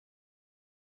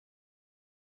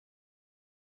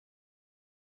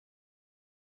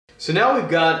So now we've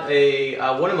got a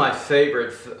one of my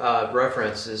favorite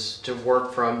references to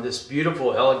work from, this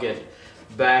beautiful, elegant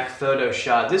back photo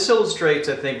shot. This illustrates,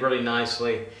 I think, really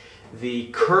nicely the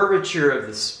curvature of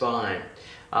the spine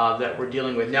that we're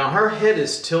dealing with. Now her head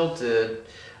is tilted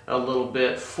a little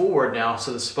bit forward now,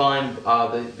 so the spine,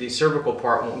 the cervical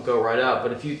part won't go right up.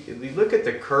 But if you look at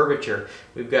the curvature,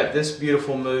 we've got this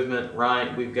beautiful movement,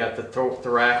 right? We've got the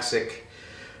thoracic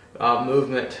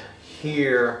movement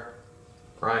here.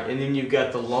 Right, and then you've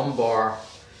got the lumbar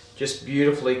just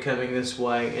beautifully coming this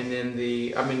way, and then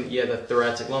the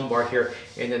thoracic lumbar here,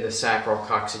 and then the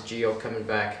sacrococcygeal coming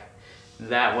back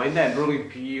that way. That really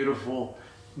beautiful,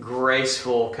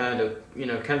 graceful kind of,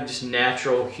 just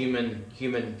natural human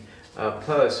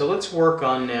pose. So let's work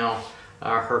on now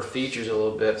her features a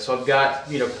little bit. So I've got,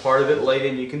 part of it laid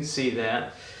in, you can see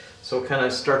that. So we'll kind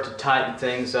of start to tighten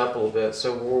things up a little bit.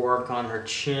 So we'll work on her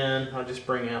chin. I'll just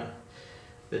bring out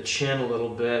the chin a little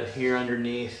bit here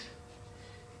underneath,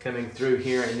 coming through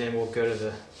here, and then we'll go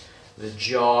to the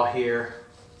jaw here,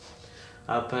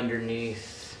 up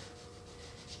underneath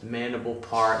the mandible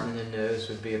part, and the nose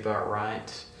would be about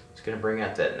right. It's going to bring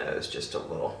out that nose just a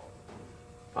little.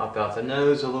 Pop out the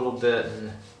nose a little bit, and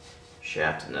the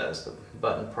shaft of the nose, the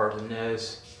button part of the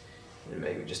nose, and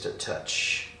maybe just a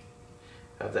touch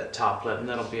of that top lip, and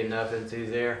that'll be enough in through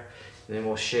there. And then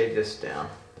we'll shade this down,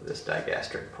 this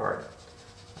digastric part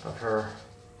of her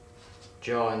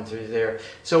jaw and through there.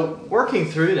 So working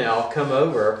through now, I'll come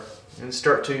over and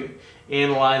start to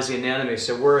analyze the anatomy.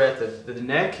 So we're at the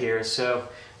neck here, so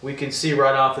we can see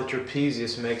right off the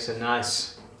trapezius makes a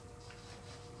nice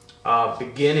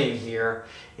beginning here,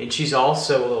 and she's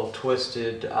also a little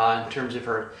twisted in terms of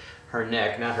her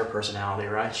neck, not her personality,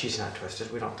 right? She's not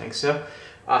twisted, we don't think so.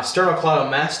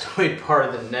 Sternocleidomastoid part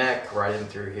of the neck right in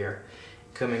through here,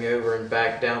 coming over and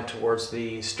back down towards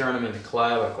the sternum and the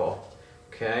clavicle.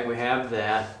 Okay, we have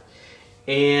that.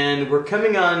 And we're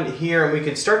coming on here, and we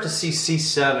can start to see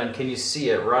C7. Can you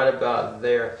see it right about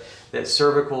there? That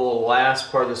cervical,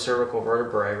 last part of the cervical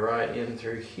vertebrae right in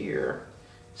through here.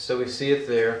 So we see it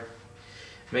there,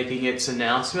 making its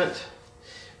announcement.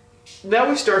 Now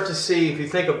we start to see, if you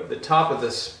think of the top of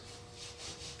this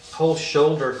whole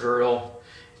shoulder girdle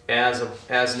as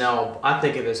now, I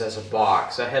think of this as a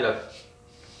box. I had a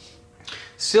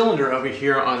cylinder over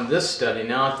here on this study.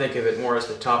 Now I think of it more as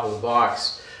the top of the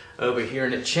box over here,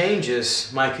 and it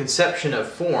changes. My conception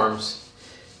of forms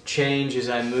change as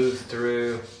I move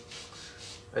through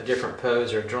a different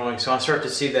pose or drawing. So I start to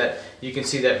see that, you can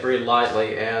see that very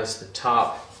lightly as the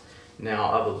top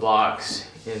now of the box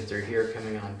in through here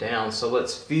coming on down. So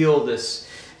let's feel this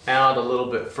out a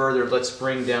little bit further. Let's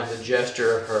bring down the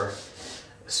gesture of her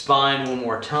spine one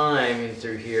more time in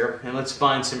through here, and let's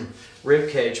find some rib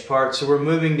cage parts. So we're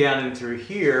moving down in through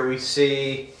here. We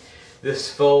see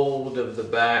this fold of the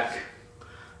back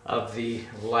of the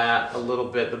lat a little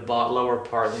bit, the lower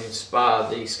part of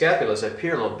the scapula is up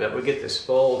here a little bit. We get this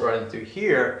fold right in through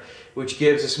here, which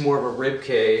gives us more of a rib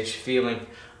cage feeling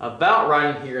about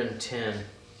right in here in 10,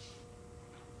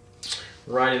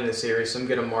 right in this area. So I'm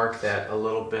going to mark that a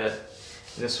little bit,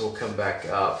 and this will come back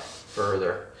up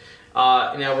further.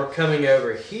 Now we're coming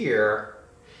over here,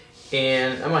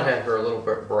 and I might have her a little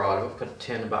bit broad. I'll put a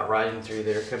 10 about right in through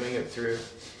there, coming up through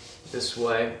this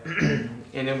way.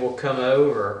 And then we'll come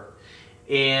over,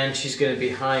 and she's going to be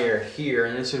higher here,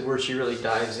 and this is where she really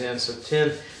dives in. So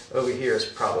 10 over here is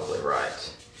probably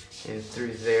right. And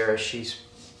through there, she's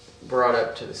brought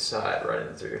up to the side, right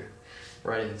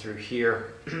in through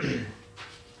here.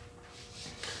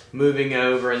 Moving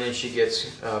over, and then she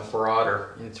gets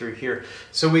broader in through here.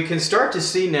 So we can start to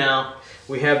see now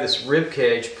we have this rib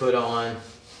cage put on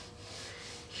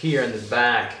here in the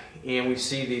back, and we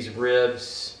see these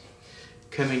ribs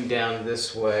coming down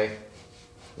this way.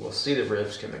 We'll see the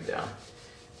ribs coming down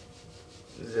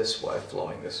this way,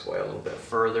 flowing this way a little bit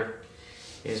further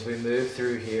as we move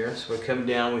through here. So we come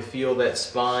down, we feel that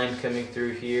spine coming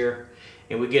through here,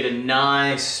 and we get a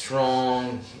nice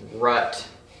strong rut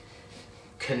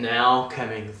canal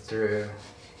coming through,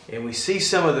 and we see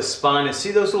some of the spine, and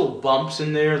see those little bumps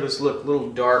in there, those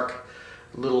little dark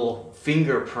little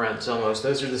fingerprints almost.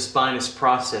 Those are the spinous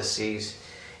processes,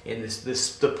 and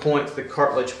the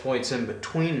cartilage points in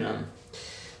between them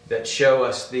that show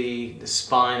us the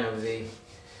spine of the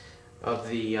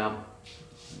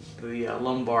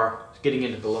lumbar, getting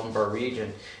into the lumbar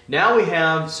region. Now we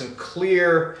have some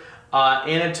clear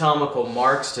anatomical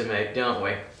marks to make, don't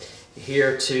we?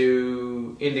 Here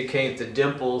to indicate the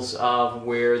dimples of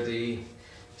where the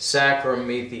sacrum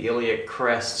meet the iliac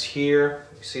crests here.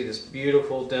 You see this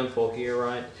beautiful dimple here,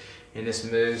 right? And this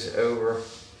moves over,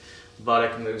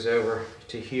 buttock moves over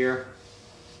to here.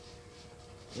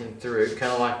 in through,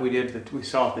 kind of like we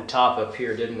saw at the top up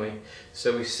here, didn't we?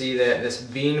 So we see that this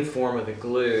bean form of the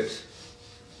glute,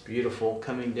 beautiful,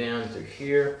 coming down through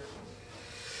here.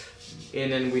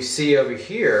 And then we see over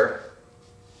here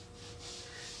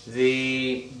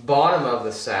the bottom of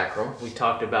the sacrum. We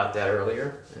talked about that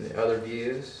earlier in the other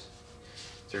views.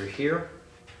 Through here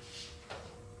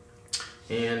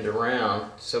and around.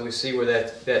 So we see where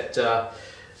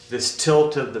this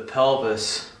tilt of the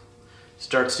pelvis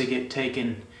starts to get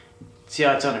taken. See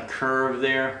how it's on a curve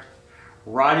there?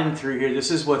 Right in through here. This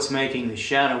is what's making the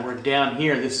shadow. We're down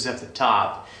here, this is at the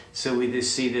top. So we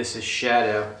just see this as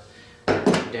shadow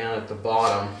down at the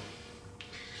bottom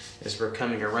as we're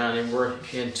coming around. And we're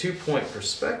in 2-point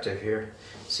perspective here.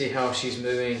 See how she's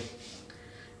moving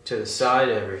to the side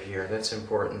over here. That's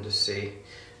important to see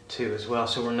too as well.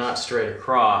 So we're not straight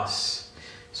across.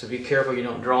 So be careful you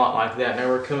don't draw it like that. Now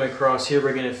we're coming across here,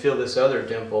 we're going to feel this other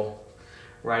dimple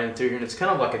right in through here. And it's kind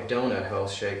of like a donut hole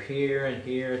shape here and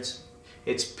here. It's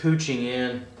pooching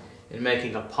in and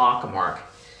making a pockmark.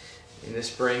 And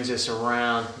this brings us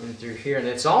around and through here. And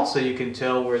it's also, you can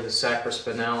tell where the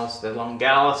sacrospinalis, the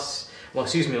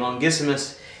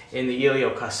longissimus and the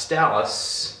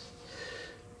iliocostalis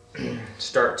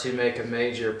start to make a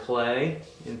major play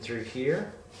in through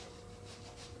here.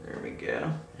 There we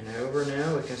go. And over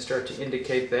now, we can start to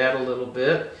indicate that a little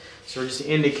bit. So we're just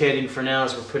indicating for now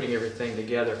as we're putting everything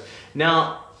together.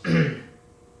 Now, I'm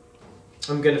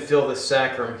going to feel the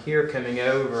sacrum here coming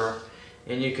over,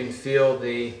 and you can feel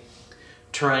the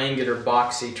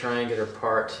boxy triangular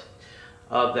part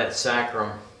of that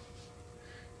sacrum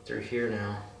through here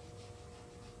now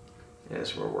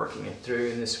as we're working it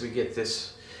through. And this, we get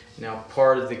this now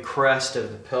part of the crest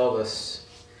of the pelvis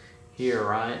here,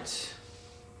 right?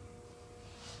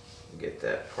 Get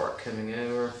that part coming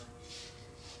over,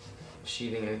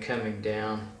 sheathing and coming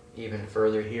down even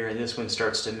further here. And this one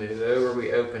starts to move over.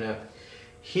 We open up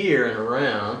here and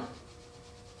around.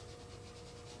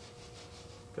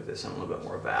 Put this on a little bit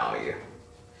more value.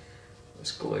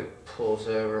 This glute pulls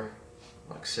over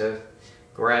like so.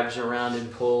 Grabs around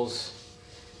and pulls.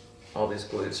 All these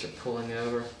glutes are pulling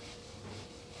over.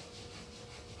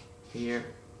 Here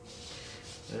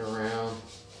and around.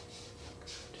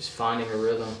 Just finding a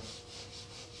rhythm.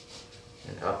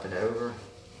 And up and over.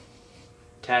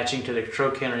 Attaching to the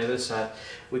trochanter on the other side.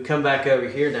 We come back over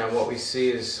here now. What we see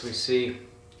is we see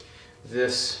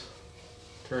this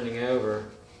turning over.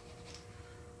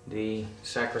 The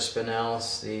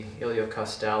sacrospinalis, the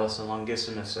iliocostalis, and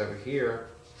longissimus over here.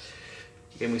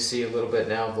 And we see a little bit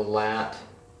now of the lat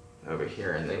over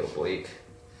here in the oblique.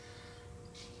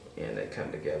 And they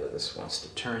come together. This wants to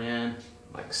turn in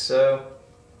like so.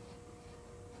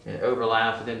 And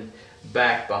overlap, and then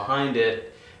back behind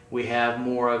it we have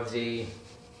more of the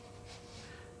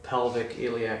pelvic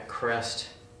iliac crest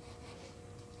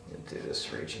into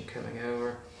this region coming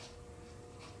over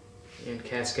and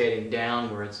cascading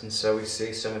downwards. And so we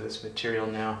see some of this material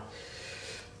now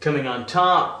coming on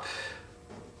top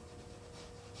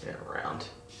and around.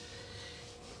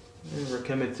 And we're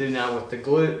coming through now with the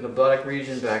glute and the buttock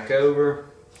region back over,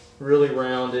 really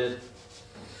rounded,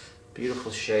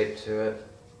 beautiful shape to it.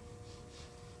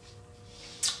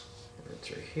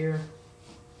 Through here,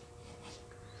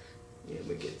 and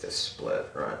we get this split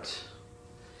right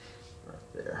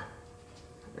there.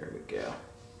 There we go.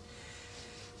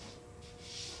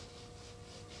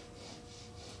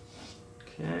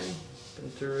 Okay, been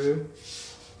through,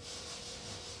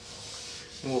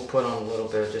 and we'll put on a little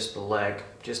bit of just the leg,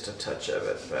 just a touch of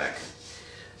it back,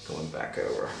 going back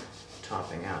over,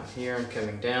 topping out here and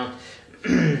coming down.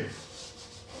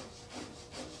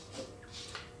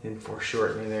 And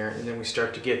foreshortening there, and then we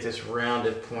start to get this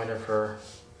rounded point of her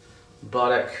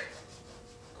buttock,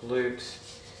 glute,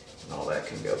 and all that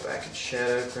can go back in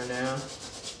shadow for now.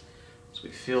 So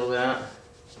we feel that.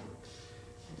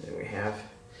 And then we have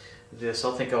this.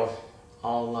 I think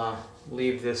I'll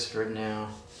leave this for now.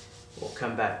 We'll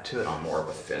come back to it on more of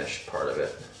a finished part of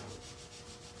it.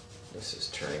 This is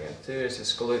turning in through.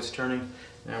 This glute's turning.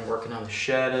 Now I'm working on the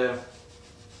shadow.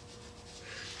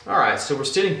 Alright, so we're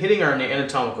hitting our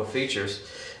anatomical features.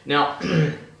 Now,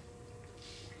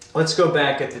 let's go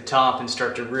back at the top and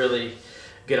start to really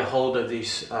get a hold of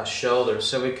these shoulders.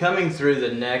 So we're coming through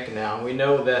the neck now. We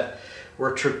know that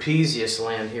we're trapezius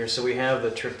land here. So we have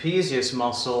the trapezius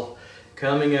muscle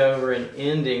coming over and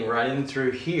ending right in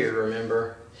through here,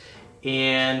 remember?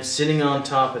 And sitting on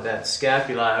top of that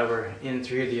scapula over in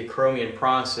through the acromion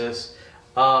process,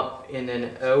 up and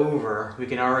then over. We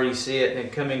can already see it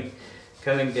and coming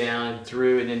down and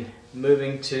through, and then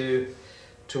moving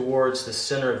towards the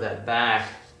center of that back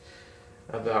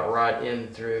about right in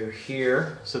through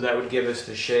here. So that would give us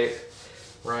the shape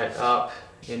right up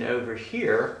and over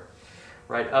here,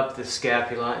 right up the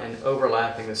scapula and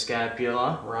overlapping the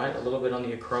scapula, right? A little bit on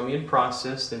the acromion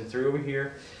process, then through over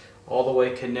here, all the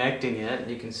way connecting it.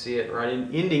 You can see it right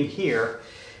ending here.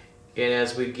 And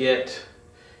as we get,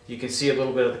 you can see a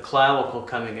little bit of the clavicle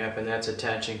coming up, and that's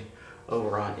attaching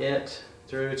over on it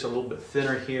through. It's a little bit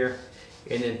thinner here.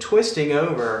 And then twisting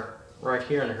over right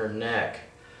here in her neck.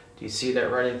 Do you see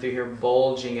that right in through here,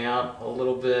 bulging out a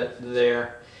little bit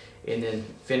there, and then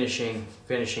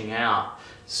finishing out.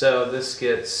 So this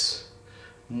gets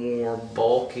more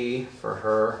bulky for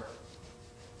her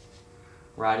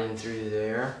right in through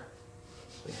there.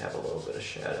 We have a little bit of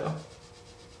shadow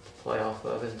to play off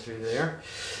of and through there.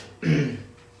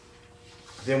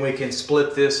 Then we can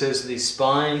split this as the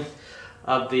spine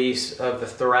of the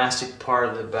thoracic part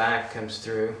of the back comes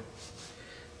through.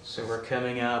 So we're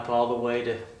coming up all the way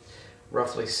to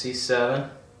roughly C7.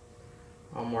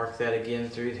 I'll mark that again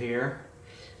through here.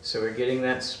 So we're getting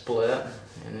that split,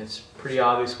 and it's pretty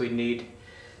obvious we need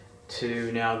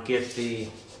to now get the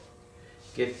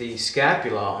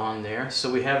scapula on there.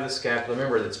 So we have the scapula.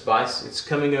 Remember, it's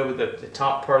coming over the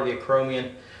top part of the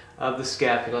acromion of the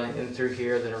scapula, in through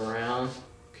here, then around.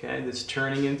 Okay, that's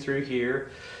turning in through here.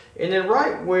 And then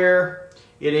right where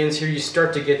it ends here, you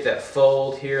start to get that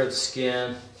fold here of the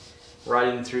skin right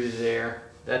in through there.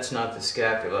 That's not the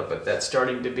scapula, but that's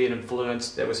starting to be an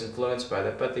influence, that was influenced by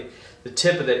that. But the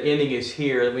tip of that ending is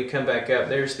here, and we come back up.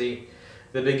 There's the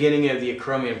beginning of the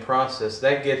acromion process.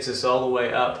 That gets us all the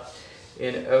way up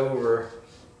and over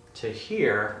to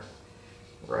here,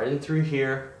 right in through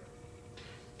here.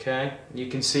 Okay, you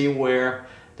can see where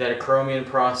that acromion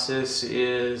process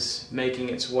is making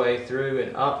its way through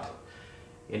and up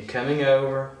and coming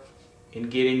over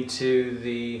and getting to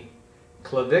the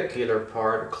clavicular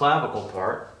part, clavicle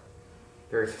part.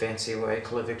 Very fancy way,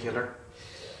 clavicular.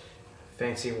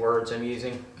 Fancy words I'm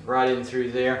using. Right in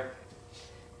through there.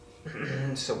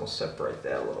 So we'll separate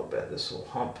that a little bit. This will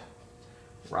hump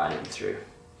right in through.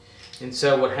 And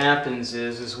so what happens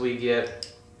is we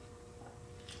get,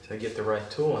 so I get the right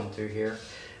tool in through here,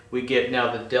 we get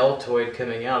now the deltoid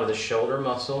coming out of the shoulder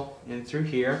muscle in through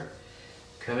here,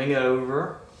 coming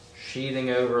over,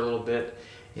 sheathing over a little bit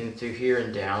in through here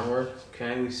and downward.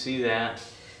 Okay, we see that.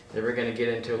 Then we're going to get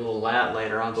into a little lat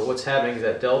later on, but what's happening is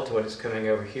that deltoid is coming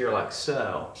over here like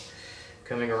so,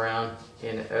 coming around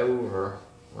and over,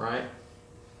 right?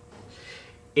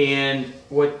 And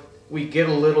what we get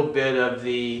a little bit of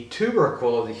the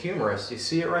tubercle of the humerus. You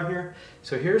see it right here?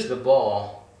 So here's the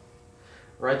ball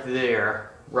right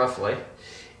there, roughly,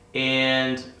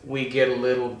 and we get a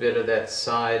little bit of that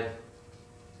side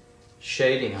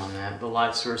shading on that. The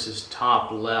light source is top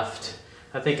left.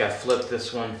 I think I flipped this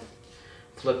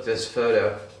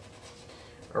photo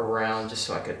around just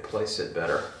so I could place it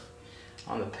better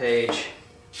on the page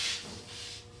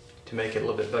to make it a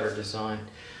little bit better design.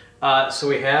 So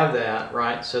we have that,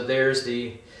 right? So there's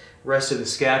the rest of the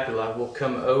scapula. We'll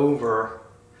come over,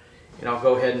 and I'll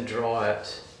go ahead and draw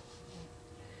it,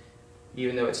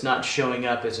 even though it's not showing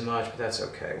up as much, but that's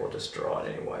okay. We'll just draw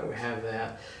it anyway. We have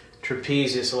that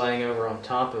trapezius laying over on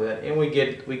top of it, and we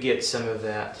get some of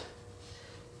that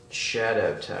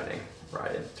shadow toning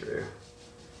right in through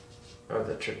of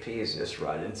the trapezius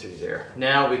right in through there.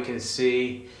 Now we can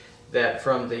see that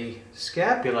from the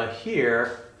scapula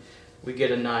here, we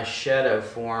get a nice shadow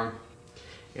form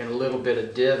and a little bit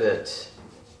of divot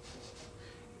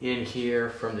in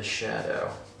here from the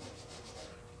shadow,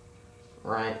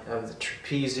 right, of the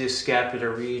trapezius scapular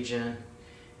region.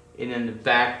 And in the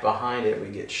back behind it, we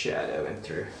get shadow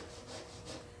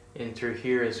in through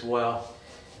here as well,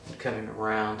 and coming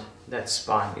around. That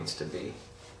spine needs to be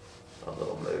a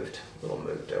little moved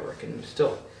over. It can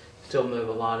still move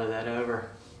a lot of that over,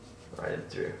 right in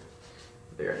through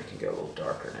there, and it can go a little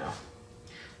darker now.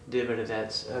 Divot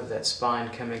of that spine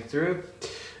coming through,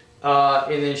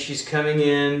 and then she's coming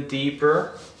in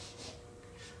deeper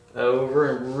over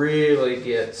and really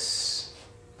gets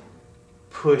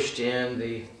pushed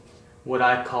in what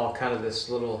I call kind of this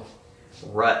little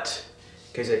rut,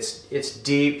 because it's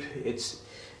deep,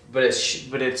 but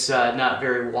it's not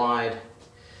very wide,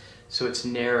 so it's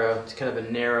narrow. It's kind of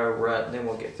a narrow rut, and then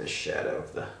we'll get this shadow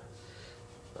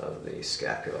of the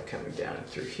scapula coming down and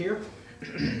through here.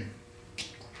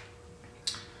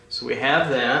 So we have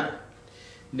that.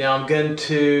 Now I'm going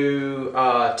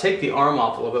to take the arm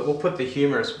off a little bit. We'll put the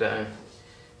humerus bone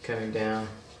coming down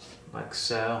like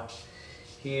so.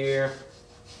 Here,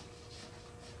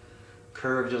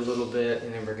 curved a little bit,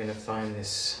 and then we're going to find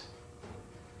this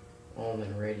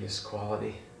almond radius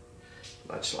quality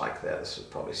much like that. This would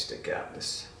probably stick out.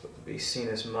 This would be seen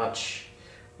as much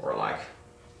more like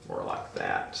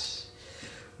that.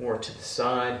 More to the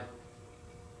side,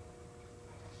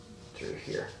 through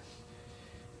here.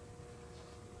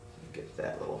 Get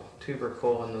that little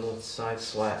tubercle and the little side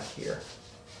slat here,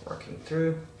 working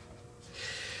through.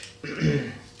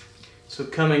 So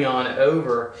coming on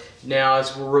over, now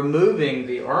as we're removing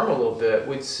the arm a little bit,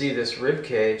 we'd see this rib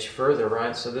cage further,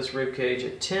 right? So this rib cage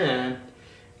at 10,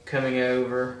 coming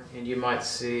over, and you might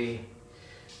see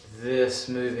this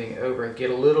moving over and get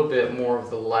a little bit more of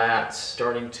the lats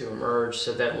starting to emerge.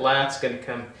 So that lat's going to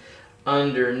come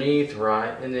underneath,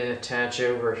 right, and then attach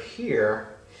over here.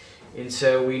 And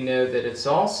so we know that it's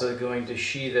also going to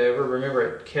sheath over. Remember,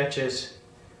 it catches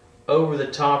over the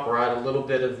top, right, a little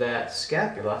bit of that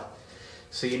scapula.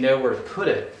 So you know where to put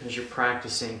it as you're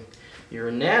practicing your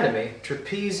anatomy.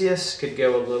 Trapezius could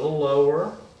go a little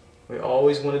lower. We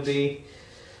always want to be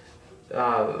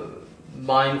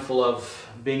mindful of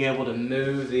being able to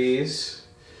move these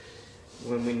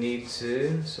when we need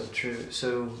to.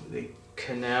 So the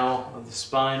canal of the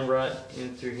spine rut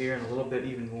in through here, and a little bit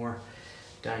even more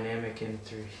dynamic in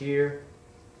through here.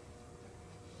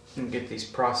 And get these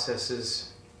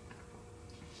processes.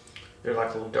 They're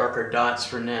like little darker dots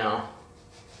for now,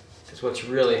 because what's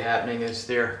really happening is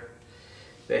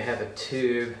they have a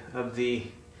tube of the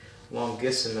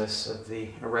longissimus of the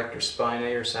erector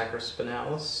spinae or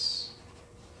sacrospinalis,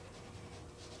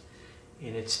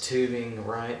 and it's tubing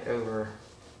right over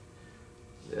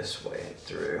this way and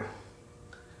through.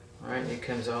 All right, and it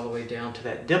comes all the way down to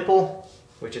that dimple,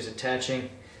 which is attaching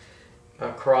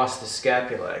across the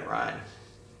scapulae, right?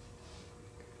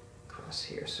 Across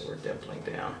here, so we're dimpling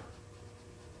down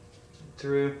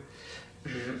through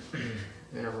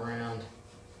and around.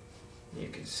 You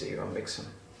can see I'll make some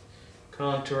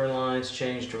contour lines,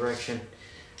 change direction.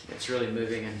 It's really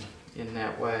moving in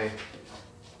that way.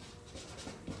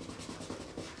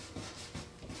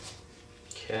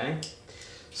 Okay,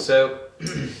 so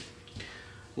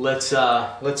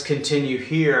let's continue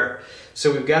here.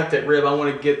 So we've got that rib. I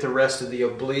want to get the rest of the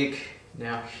oblique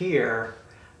now here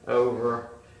over,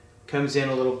 comes in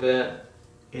a little bit,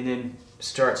 and then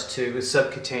starts to, with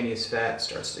subcutaneous fat,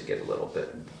 starts to get a little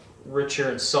bit richer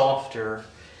and softer.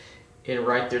 And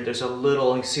right there, there's a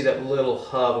little, you see that little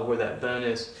hub of where that bone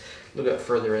is, a little bit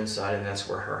further inside, and that's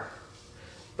where her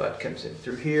butt comes in.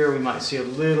 Through here, we might see a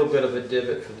little bit of a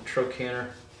divot for the trochanter,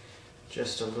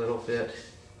 just a little bit.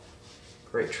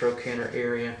 Great trochanter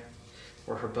area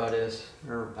where her butt is,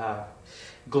 or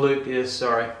glute is,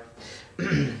 sorry.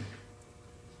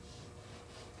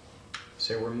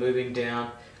 So we're moving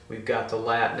down. We've got the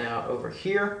lat now over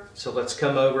here. So let's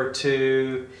come over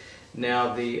to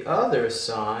now the other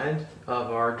side of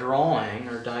our drawing,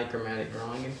 our diagrammatic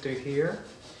drawing, in through here.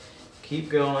 Keep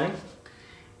going.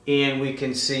 And we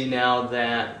can see now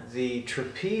that the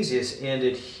trapezius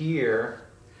ended here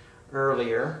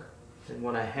earlier than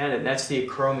what I had it. That's the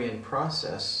acromion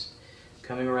process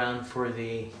coming around for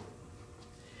the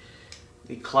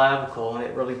clavicle, and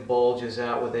it really bulges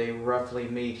out where they roughly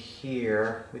meet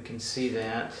here. We can see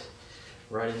that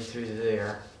right in through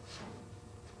there.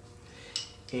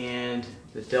 And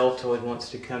the deltoid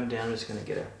wants to come down. I'm just going to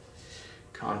get a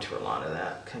contour line of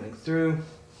that coming through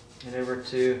and over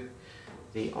to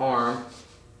the arm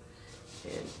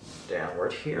and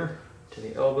downward here to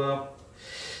the elbow.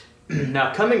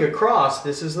 Now coming across,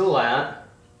 this is the lat.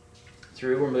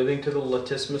 Through, we're moving to the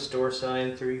latissimus dorsi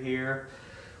and through here.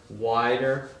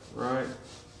 Wider, right?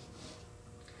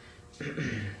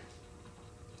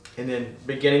 And then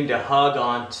beginning to hug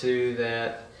onto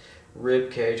that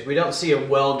rib cage. We don't see a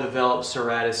well-developed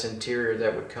serratus anterior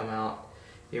that would come out.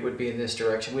 It would be in this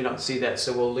direction. We don't see that,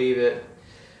 so we'll leave it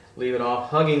off,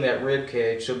 hugging that rib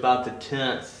cage, so about the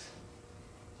 10th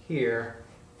here,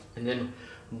 and then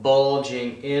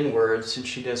bulging inward, since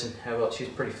she doesn't have a, she's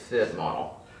a pretty fit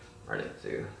model, right in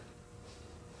through.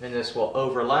 And this will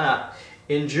overlap,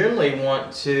 and generally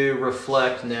want to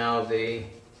reflect now the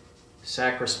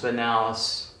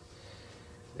sacrospinalis,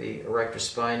 the erector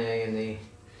spinae, and the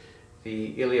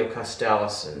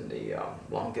iliocostalis, and the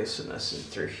longissimus, and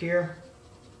through here.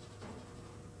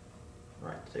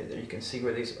 Right there, you can see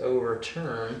where these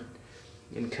overturn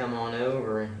and come on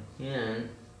over and in.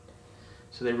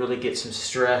 So they really get some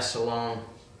stress along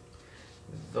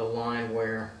the line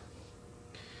where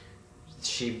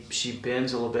she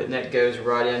bends a little bit, and that goes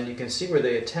right in. You can see where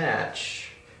they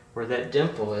attach, where that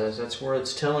dimple is. That's where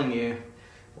it's telling you,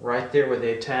 right there where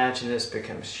they attach, and this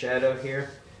becomes shadow here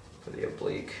for the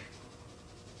oblique.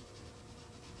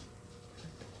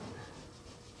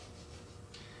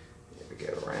 There we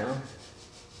go, around.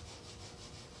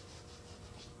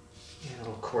 And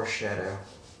little coarse shadow,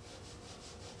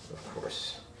 of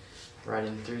course, right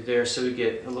in through there, so we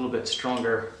get a little bit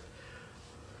stronger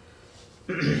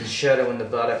shadow in the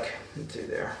buttock and through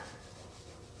there.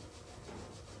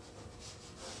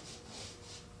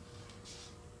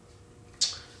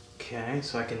 Okay,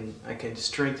 so I can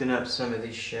strengthen up some of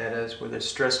these shadows where there's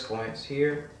stress points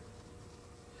here.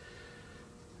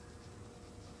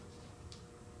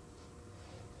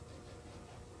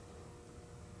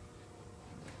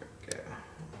 There we go.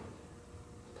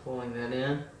 Pulling that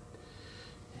in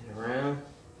and around.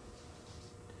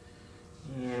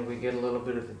 And we get a little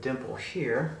bit of a dimple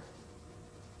here.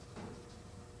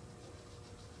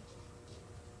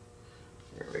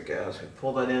 There we go. So we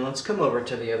pull that in. Let's come over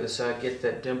to the other side. Get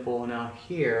that dimple now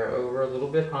here over a little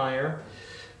bit higher.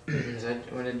 I'm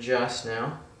going to adjust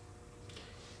now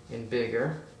and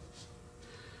bigger.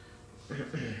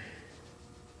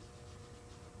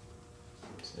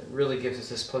 So it really gives us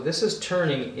this play. This is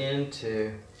turning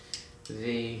into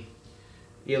the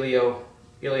iliac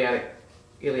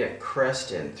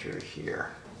crest in through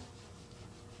here.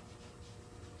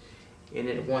 And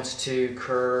it wants to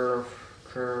curve,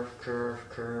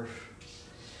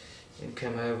 and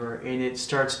come over, and it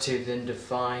starts to then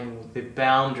define the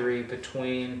boundary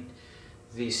between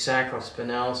the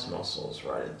sacrospinalis muscles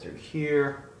right in through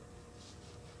here.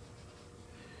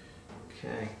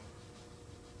 Okay.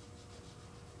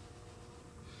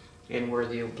 And where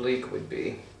the oblique would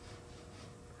be,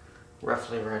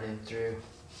 roughly right in through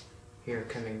here,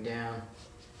 coming down.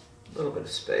 A little bit of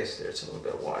space there, it's a little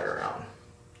bit wider out.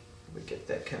 We get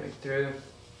that coming through.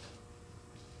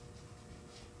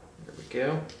 There we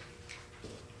go.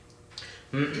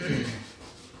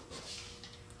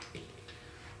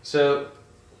 So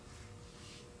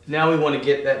now we want to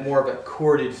get that more of a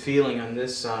corded feeling on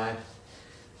this side.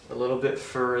 A little bit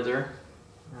further,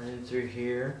 right in through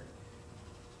here.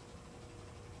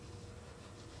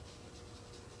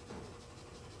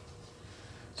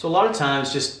 So a lot of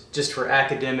times, just for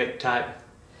academic type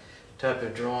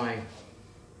of drawing,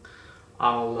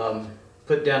 I'll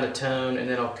put down a tone and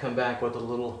then I'll come back with a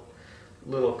little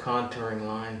contouring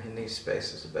line in these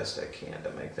spaces the best I can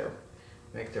to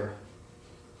make their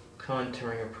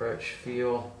contouring approach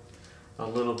feel a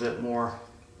little bit more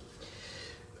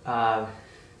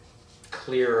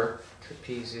clearer.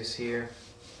 Trapezius here,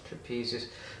 trapezius.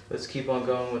 Let's keep on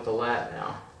going with the lat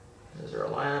now. Those are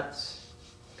our lats.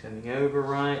 Coming over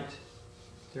right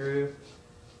through,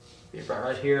 be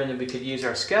right here, and then we could use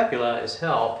our scapula as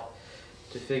help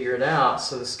to figure it out.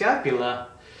 So the scapula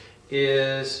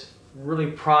is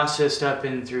really processed up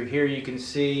in through here. You can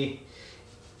see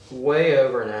way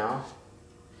over now.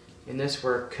 In this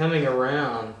we're coming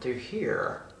around through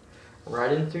here,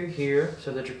 right in through here.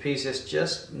 So the trapezius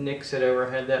just nicks it over.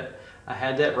 I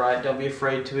had that right. Don't be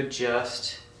afraid to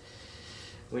adjust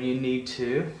when you need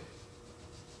to.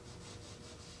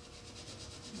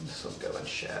 This will go in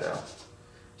shadow.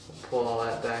 We'll pull all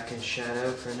that back in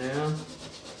shadow for now.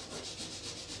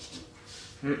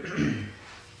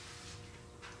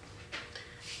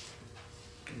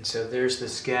 And so there's the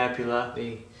scapula,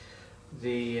 the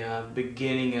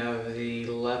beginning of the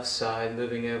left side,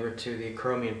 moving over to the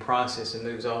acromion process, and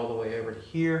moves all the way over to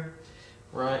here,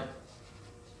 right,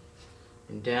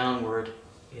 and downward,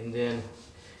 and then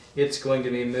it's going to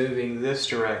be moving this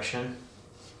direction.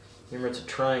 Remember, it's a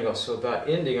triangle, so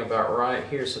ending about right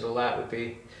here, so the lat would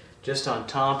be just on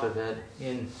top of it,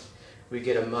 and we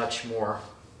get a much more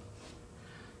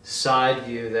side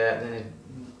view of that, and then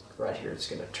right here it's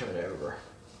going to turn over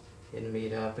and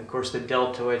meet up. And of course the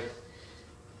deltoid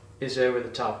is over the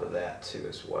top of that too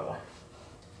as well.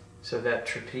 So that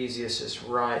trapezius is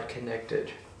right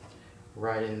connected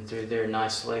right in through there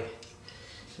nicely.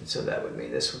 And so that would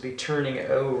mean this would be turning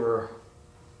over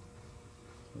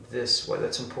this way.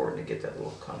 That's important to get that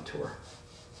little contour.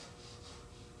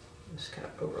 This kind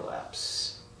of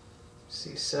overlaps.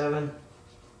 C7.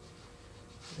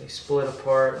 They split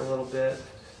apart a little bit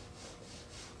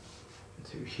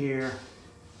through here.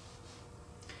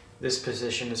 This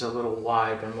position is a little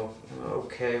wide, but I'm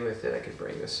okay with it. I could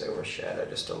bring this overshadow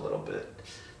just a little bit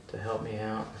to help me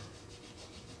out.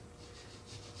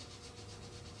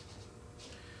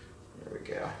 There we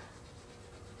go.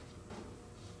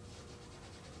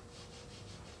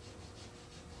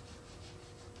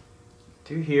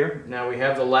 Through here. Now we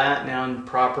have the lat now in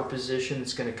proper position.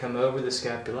 It's going to come over the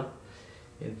scapula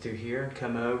and through here,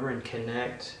 come over and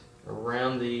connect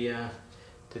around the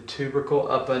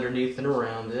tubercle, up underneath and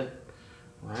around it.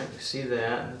 Right, you see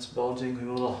that, and it's bulging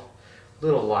a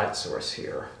little light source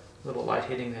here. A little light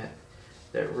hitting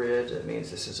that ridge. That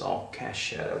means this is all cast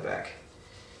shadow back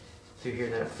through here,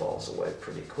 and then it falls away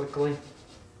pretty quickly.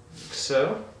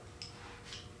 So,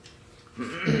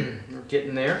 we're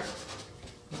getting there.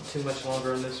 Not too much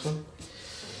longer on this one.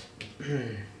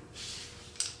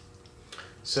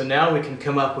 So now we can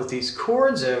come up with these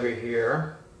chords over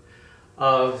here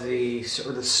of the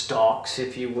stalks,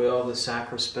 if you will, the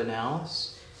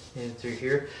sacrospinalis, and through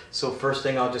here. So first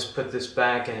thing, I'll just put this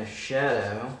back in a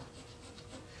shadow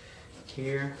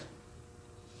here.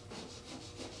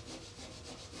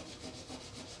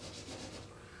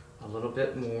 A little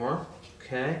bit more,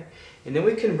 okay? And then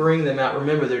we can bring them out.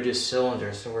 Remember, they're just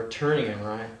cylinders, so we're turning them,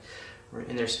 right?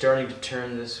 And they're starting to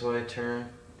turn this way, turn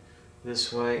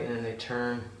this way, and then they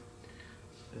turn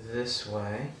this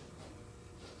way,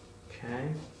 okay?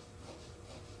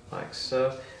 Like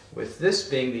so. With this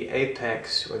being the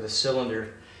apex or the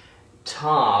cylinder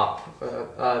top,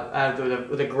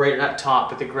 the greater, not top,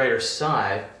 but the greater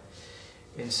side.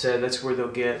 And so that's where they'll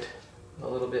get a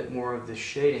little bit more of the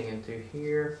shading in through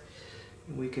here.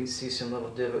 We can see some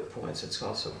little divot points. It's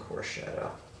also coarse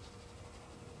shadow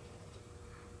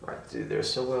right through there.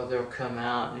 So well, they'll come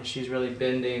out, and she's really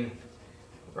bending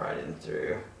right in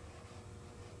through.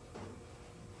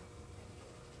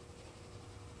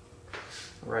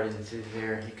 Right in through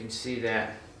there. You can see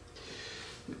that.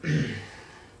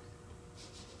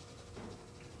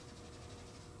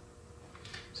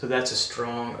 So that's a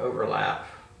strong overlap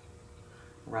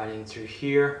right in through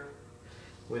here,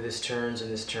 where this turns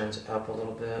and this turns up a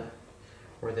little bit,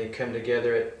 where they come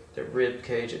together at the rib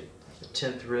cage at the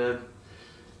 10th rib.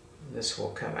 This will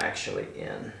come actually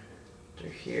in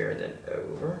through here and then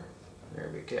over. There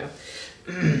we go.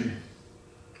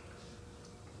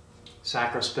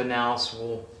 Sacrospinalis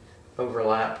will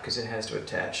overlap because it has to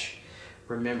attach,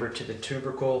 remember, to the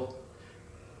tubercle,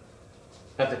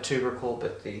 not the tubercle,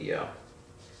 but the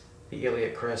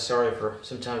iliac crest. Sorry for,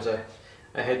 sometimes you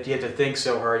have to think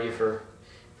so hard you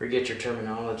forget your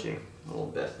terminology a little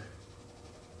bit.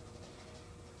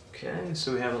 Okay,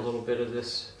 so we have a little bit of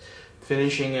this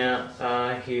finishing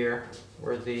out here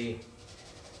where the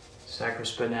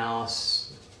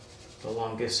sacrospinalis, the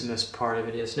longissimus part of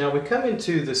it is. Now we come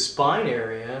into the spine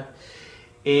area,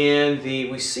 and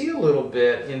we see a little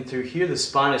bit in through here the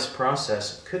spinous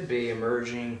process. It could be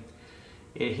emerging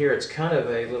in here. It's kind of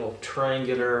a little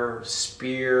triangular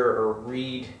spear or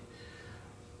reed,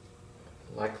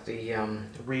 like the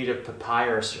reed of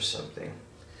papyrus or something.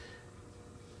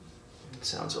 It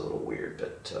sounds a little weird,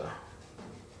 but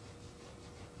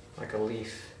like a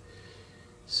leaf.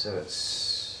 So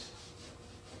it's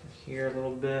here a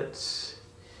little bit.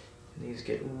 And these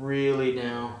get really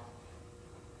now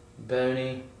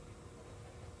bony.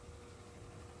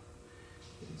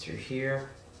 And through here.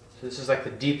 So this is like the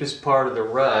deepest part of the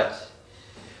rut,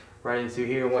 right in through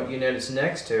here. And what you notice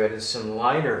next to it is some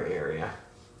lighter area.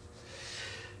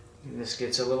 And this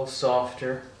gets a little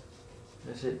softer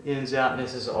as it ends out, and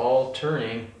this is all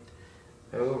turning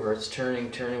over. It's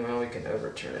turning. Well, we can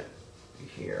overturn it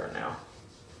here now.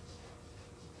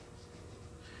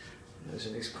 Those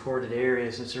are these corded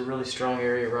areas. It's a really strong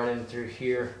area right in through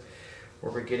here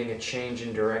where we're getting a change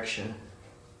in direction.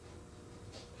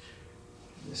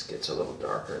 This gets a little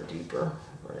darker and deeper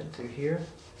right in through here.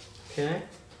 Okay,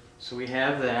 so we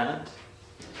have that.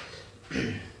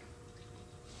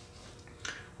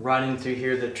 Right in through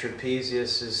here, the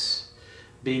trapezius is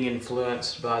being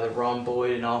influenced by the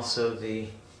rhomboid and also the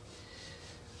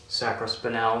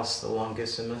sacrospinalis, the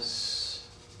longissimus,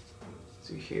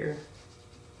 through here.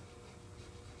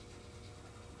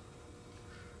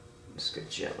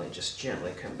 Just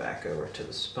gently come back over to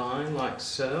the spine like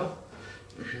so.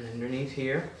 Underneath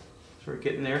here, so we're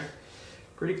getting there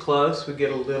pretty close. We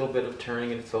get a little bit of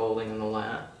turning and folding on the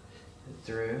lat and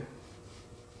through.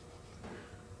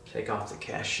 Take off the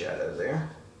cast shadow there.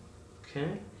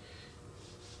 Okay.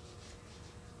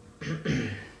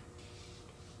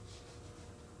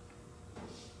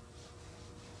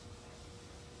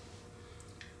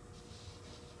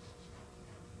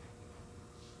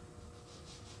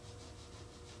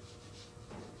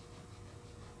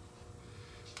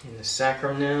 In the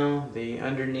sacrum now, the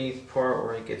underneath part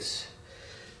where it gets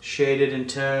shaded and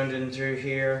toned in through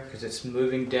here, because it's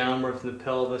moving downward from the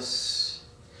pelvis,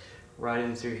 right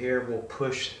in through here. We'll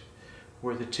push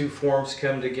where the two forms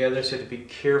come together, so to be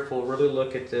careful, really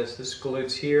look at this. This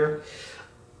glute's here.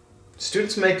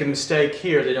 Students make a mistake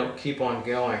here, they don't keep on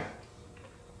going.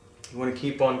 You want to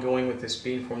keep on going with this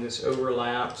beamform. This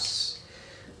overlaps,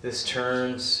 this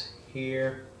turns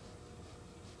here.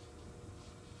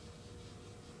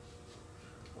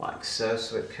 Like so,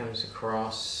 so it comes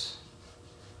across.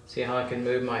 See how I can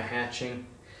move my hatching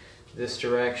this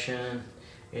direction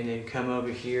and then come over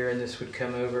here, and this would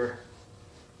come over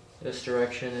this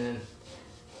direction,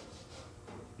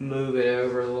 and move it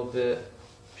over a little bit,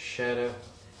 shadow.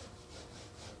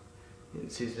 You can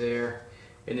see there.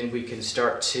 And then we can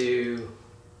start to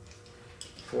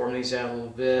form these out a little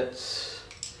bit.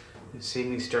 You see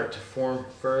these start to form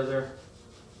further.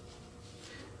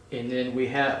 And then we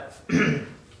have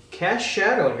cast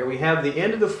shadow here. We have the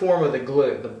end of the form of the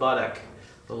glute, the buttock,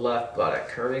 the left buttock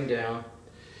curving down.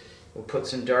 We'll put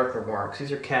some darker marks.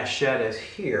 These are cast shadows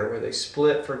here where they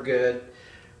split for good,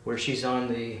 where she's on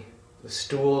the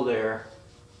stool there.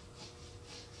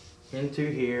 In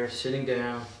through here, sitting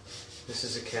down. This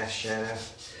is a cast shadow.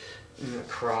 And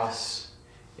across.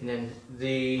 And then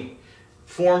the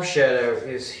form shadow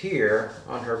is here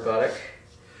on her buttock,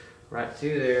 right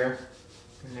through there.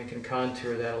 And I can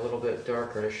contour that a little bit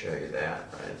darker to show you that,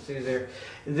 right through there.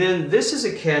 And then this is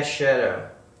a cast shadow.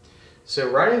 So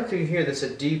right in through here, that's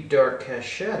a deep dark cast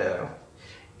shadow.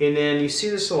 And then you see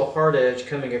this little hard edge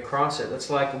coming across it. That's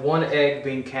like one egg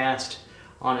being cast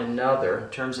on another in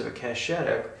terms of a cast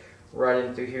shadow right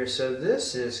in through here. So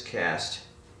this is cast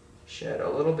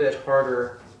shadow, a little bit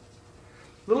harder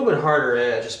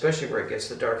edge, especially where it gets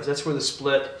the dark, because that's where the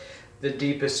split, the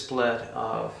deepest split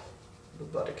of the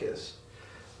buttock is,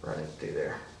 right in through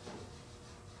there.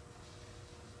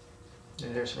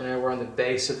 And there's now we're on the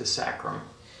base of the sacrum,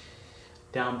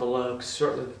 down below,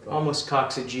 sort of almost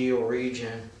coccygeal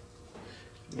region.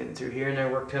 Getting through here, now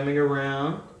we're coming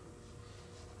around,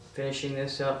 finishing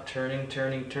this up, turning.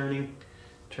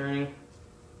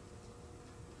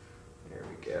 There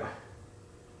we go.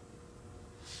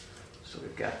 So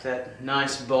we've got that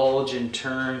nice bulge and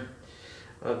turn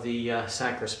of the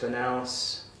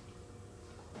sacrospinalis.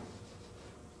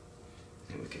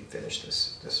 And we can finish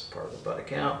this part of the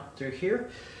buttock out through here.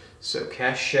 So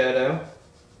cast shadow,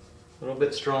 a little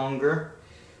bit stronger,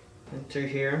 and through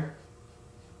here.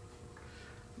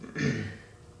 And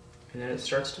then it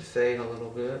starts to fade a little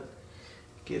bit.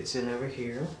 Gets in over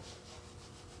here.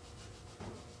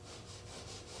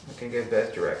 I can go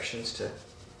both directions to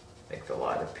make the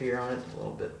light appear on it a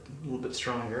little bit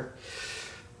stronger.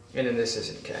 And then this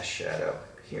isn't cast shadow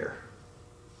here.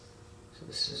 So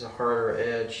this is a harder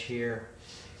edge here,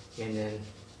 and then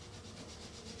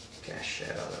cast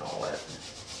shadow and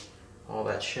all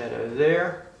that shadow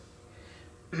there.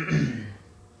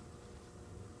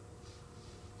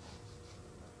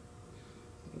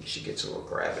 She gets a little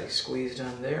gravity squeezed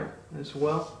on there as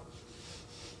well.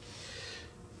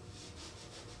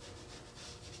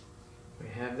 We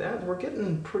have that. We're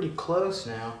getting pretty close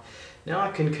now. Now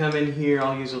I can come in here,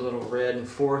 I'll use a little red and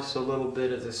force a little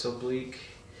bit of this oblique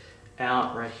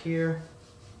out right here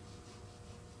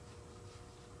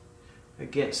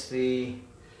against the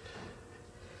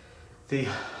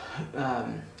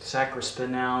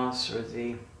sacrospinalis or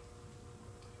the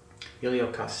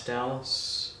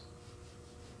iliocostalis.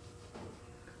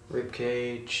 Rib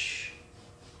cage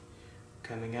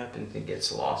coming up, and it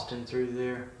gets lost in through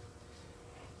there.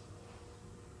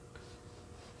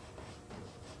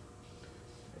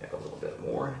 Add a little bit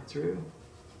more through.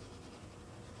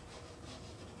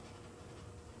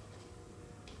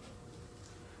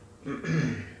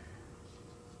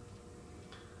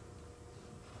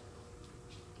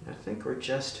 I think we're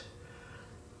just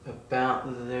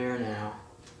about there now.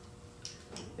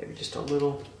 Maybe just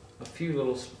a few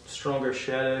little stronger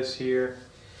shadows here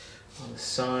on the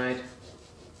side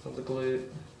of the glute.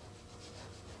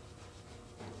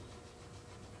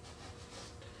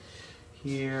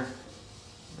 Here,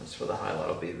 that's where the highlight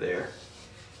will be there.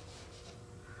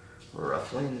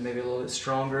 Roughly, and maybe a little bit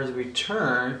stronger as we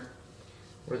turn,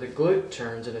 where the glute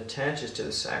turns and attaches to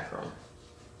the sacrum.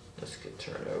 Let's get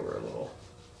turned over a little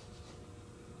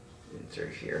in through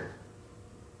here.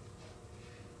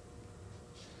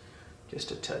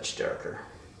 Just a touch darker.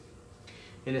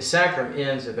 And the sacrum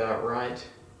ends about right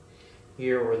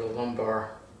here where the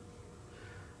lumbar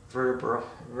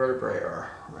vertebrae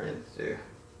are, right in through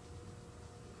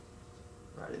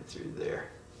there.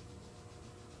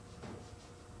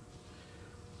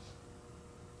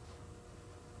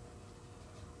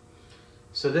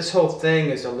 So this whole thing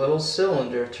is a little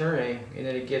cylinder turning, and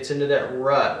then it gets into that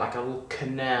rut, like a little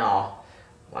canal,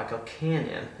 like a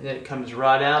canyon, and then it comes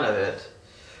right out of it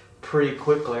pretty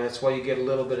quickly. That's why you get a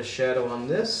little bit of shadow on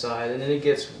this side, and then it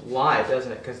gets light,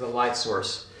 doesn't it, because the light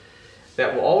source.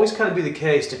 That will always kind of be the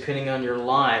case depending on your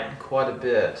light quite a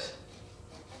bit.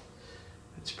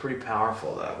 It's pretty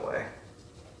powerful that way.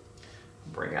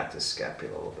 Bring out the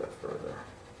scapula a little bit further.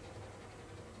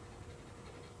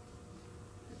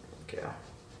 There we go.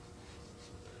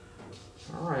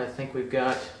 Alright, I think we've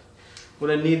got what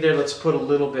I need there. Let's put a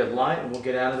little bit light and we'll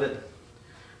get out of it.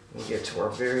 We'll get to our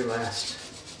very last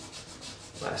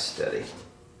study.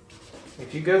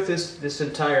 if you go through this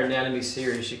entire anatomy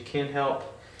series, you can't help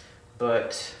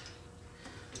but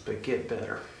get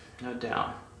better, no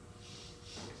doubt.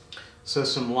 So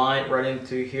some light running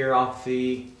through here off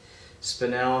the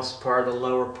spinalis part, the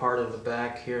lower part of the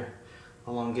back here,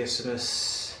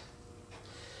 longissimus.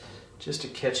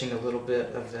 Just catching a little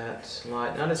bit of that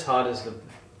light, not as hot as the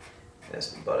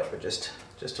buttock, but just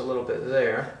a little bit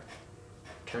there.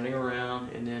 Turning around,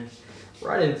 and then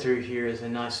right in through here is a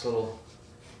nice little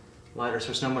lighter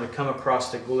source. Now I'm going to come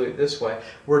across the glute this way.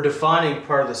 We're defining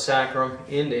part of the sacrum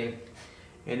ending,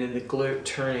 and then the glute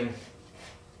turning. You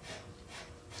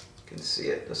can see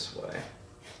it this way.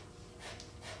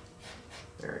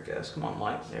 There it goes. Come on,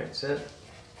 Mike. There it's it.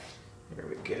 There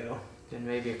we go. Then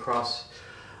maybe across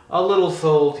a little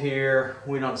fold here.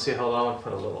 We don't see how long. I'll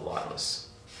put a little light on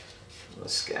the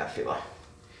scapula.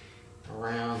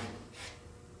 Around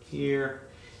here,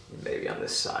 and maybe on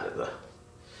this side of the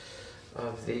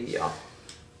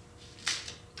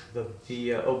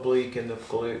oblique and the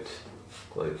glute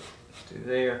through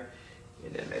there,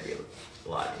 and then maybe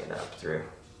lining it up through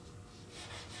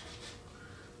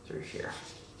here.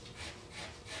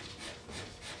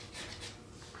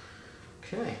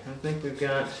 Okay, I think we've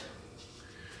got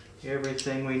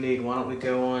everything we need. Why don't we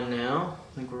go on now?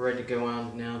 I think we're ready to go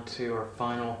on now to our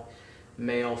final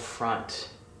male front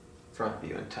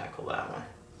view and tackle that one.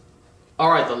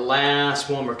 All right, the last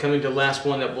one. We're coming to the last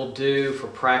one that we'll do for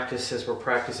practice as we're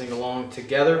practicing along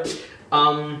together.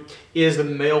 Is the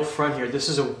male front here. This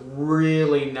is a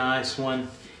really nice one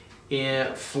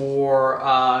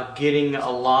for getting a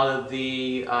lot of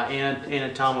the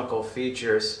anatomical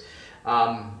features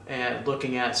and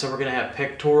looking at. So we're going to have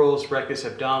pectorals, rectus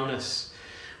abdominis.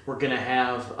 We're going to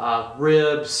have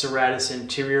ribs, serratus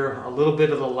anterior, a little bit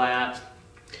of the lat,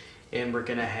 and we're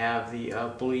going to have the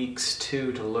obliques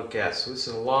too to look at. So this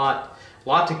is a lot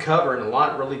to cover, and a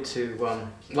lot really to a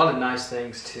lot of nice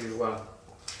things to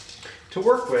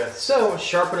work with. So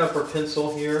sharpen up our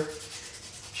pencil here.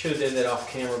 Should have done that off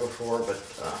camera before, but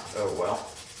oh well.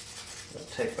 It'll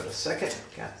take but a second.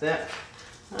 Got that.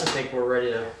 I think we're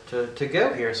ready to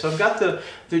go here. So I've got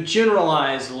the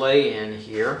generalized lay-in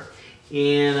here,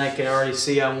 and I can already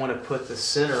see I want to put the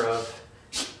center of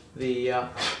the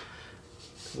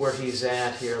where he's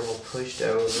at here a little pushed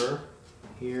over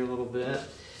here a little bit.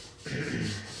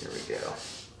 Here we go. A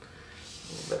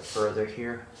little bit further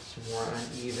here. Some more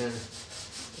uneven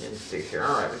in through here.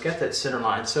 All right, we got that center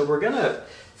line. So we're going to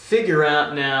figure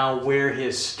out now where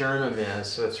his sternum is.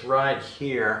 So it's right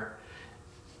here.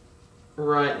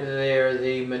 Right there,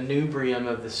 the manubrium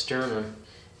of the sternum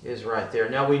is right there.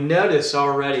 Now we notice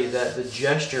already that the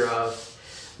gesture of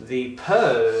the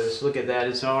pose, look at that,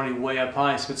 it's already way up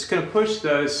high. So it's going to push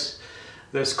those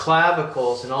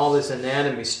clavicles and all this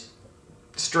anatomy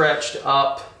stretched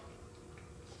up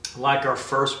like our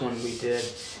first one we did.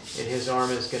 And his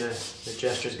arm is going to, the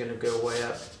gesture is going to go way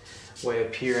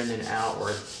up here and then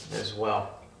outward as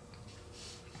well.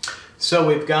 So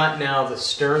we've got now the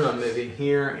sternum moving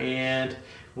here, and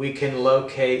we can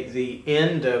locate the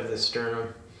end of the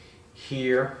sternum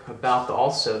here, about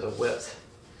also the width.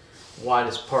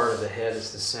 Widest part of the head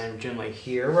is the same generally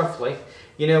here, roughly.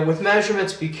 You know, with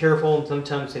measurements, be careful, and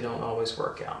sometimes they don't always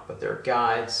work out, but they're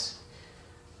guides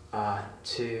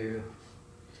to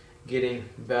getting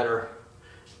better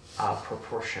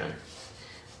proportion.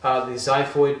 The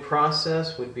xiphoid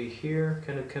process would be here,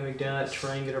 kind of coming down that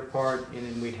triangular part, and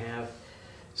then we'd have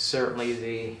certainly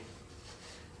the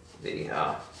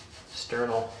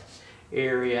sternal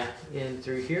area in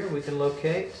through here we can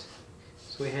locate.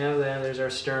 So we have that, there's our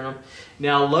sternum.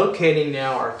 Now locating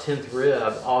now our 10th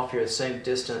rib off here, the same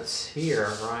distance here,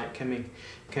 right?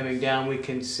 Coming down, we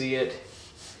can see it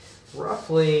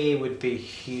roughly would be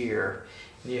here.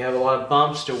 You have a lot of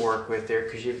bumps to work with there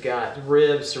because you've got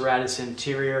ribs, serratus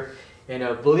anterior, and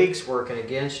obliques working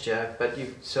against you. But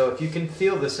so if you can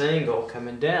feel this angle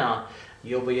coming down,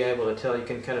 you'll be able to tell. You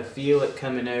can kind of feel it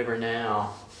coming over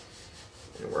now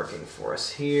and working for us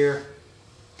here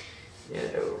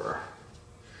and over.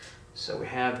 So we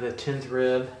have the 10th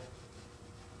rib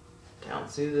down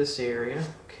through this area,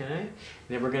 okay? And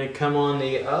then we're going to come on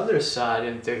the other side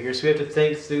and through here. So we have to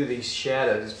think through these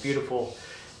shadows, beautiful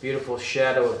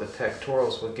shadow of the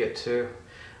pectorals we'll get to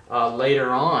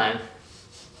later on.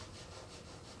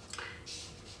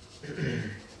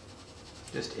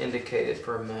 Just indicate it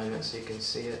for a moment so you can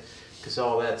see it, because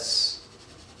all that's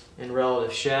in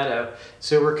relative shadow.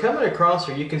 So we're coming across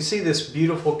here. You can see this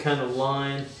beautiful kind of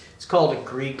line. It's called a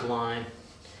Greek line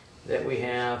that we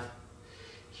have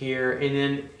here. And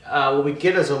then what we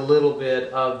get is a little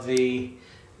bit of the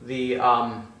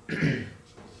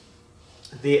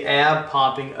ab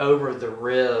popping over the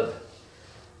rib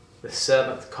the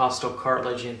 7th costal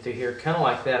cartilage in through here, kind of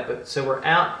like that. But so we're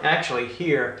out actually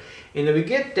here, and then we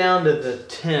get down to the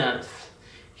 10th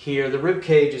here. The rib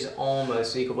cage is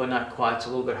almost equal, but not quite. It's a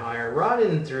little bit higher. Right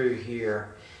in through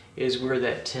here is where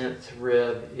that 10th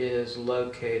rib is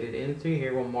located. In through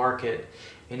here, we'll mark it,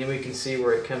 and then we can see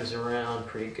where it comes around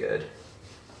pretty good,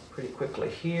 pretty quickly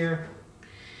here,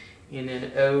 and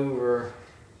then over,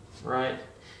 right,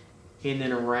 and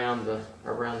then around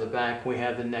the back we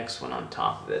have the next one on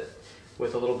top of it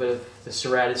with a little bit of the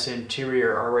serratus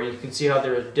anterior already. You can see how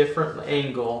they're a different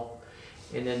angle,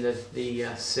 and then the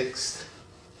 6th,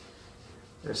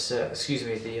 or excuse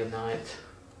me, the 9th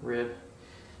rib.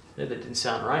 That didn't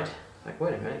sound right. Like,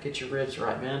 wait a minute, get your ribs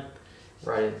right, man.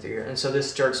 Right in through here. And so this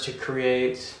starts to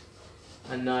create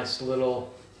a nice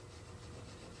little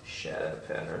shadow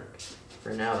pattern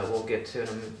for now that we'll get to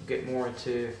and get more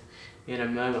into in a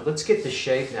moment. Let's get the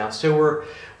shape now. So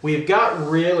we've got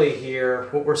really here,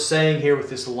 what we're saying here with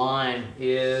this line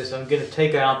is, I'm going to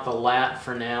take out the lat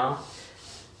for now,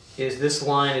 is this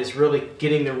line is really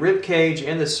getting the rib cage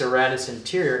and the serratus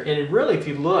anterior. And it really, if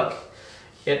you look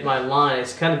at my line,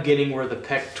 it's kind of getting where the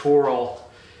pectoral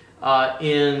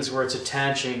ends, where it's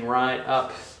attaching right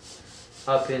up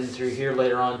in through here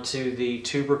later on to the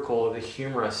tubercle or the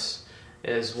humerus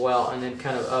as well, and then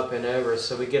kind of up and over.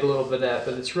 So we get a little bit of that,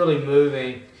 but it's really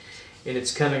moving, and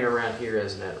it's coming around here,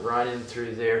 isn't it? Right in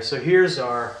through there. So here's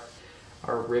our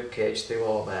rib cage through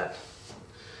all that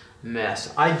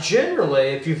mess. I generally,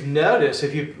 if you've noticed,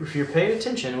 if you're paying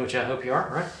attention, which I hope you are,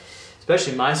 right?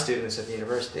 Especially my students at the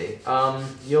university,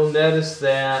 you'll notice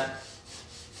that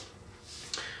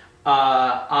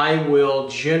I will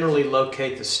generally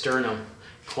locate the sternum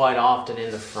quite often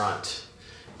in the front,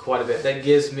 quite a bit. That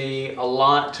gives me a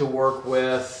lot to work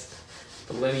with.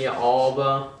 The linea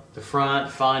alba, the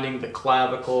front, finding the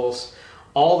clavicles,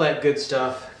 all that good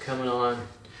stuff coming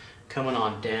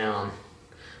on down.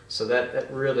 So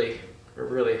that really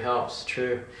helps.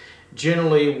 True.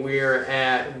 Generally, we're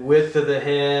at width of the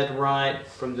head, right,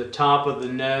 from the top of the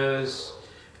nose.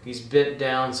 He's bent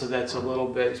down, so that's a little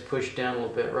bit, he's pushed down a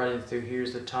little bit right in through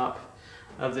here's the top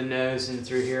of the nose, and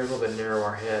through here, a little bit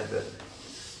narrower head, but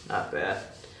not bad.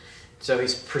 So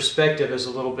his perspective is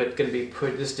a little bit going to be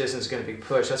put, this distance is going to be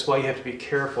pushed. That's why you have to be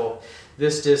careful.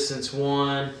 This distance,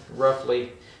 1,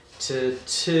 roughly, to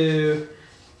 2,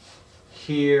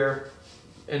 here,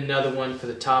 another one for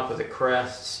the top of the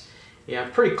crests. Yeah,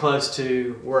 I'm pretty close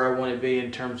to where I want to be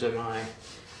in terms of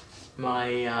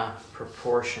my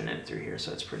proportion in through here,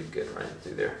 so it's pretty good right in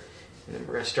through there. And then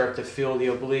we're going to start to feel the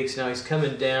obliques. Now he's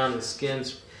coming down, the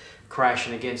skin's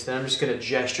crashing against that. I'm just going to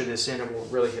gesture this in, and we'll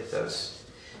really hit those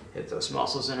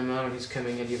muscles in a moment. He's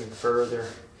coming in even further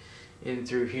in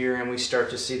through here, and we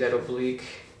start to see that oblique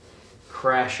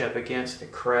crash up against the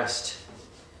crest,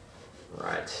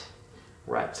 right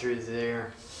through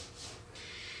there.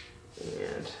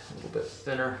 And a little bit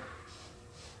thinner,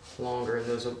 longer, and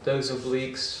those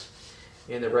obliques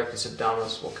in the rectus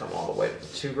abdominis will come all the way to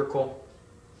the tubercle,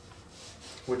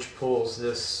 which pulls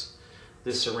this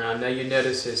around. Now you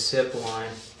notice his hip line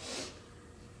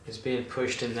is being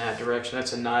pushed in that direction.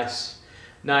 That's a nice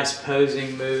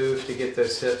posing move to get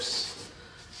those hips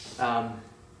in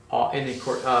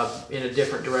a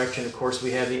different direction. Of course,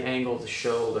 we have the angle of the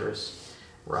shoulders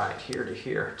right here to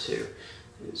here too.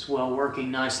 It's well working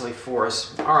nicely for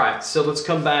us. All right, so let's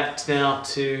come back now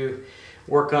to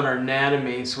work on our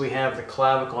anatomy. So we have the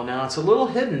clavicle. Now it's a little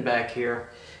hidden back here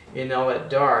in all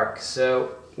that dark.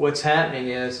 So what's happening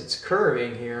is it's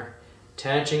curving here,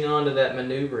 attaching onto that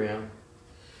manubrium,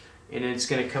 and it's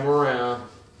going to come around,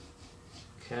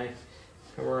 okay,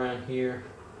 come around here,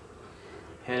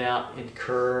 head out and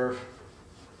curve,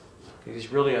 because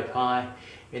he's really up high.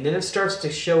 And then it starts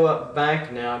to show up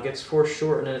back now. It gets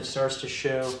foreshortened and it starts to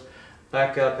show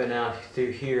back up and out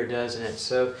through here, doesn't it?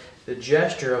 So the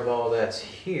gesture of all that's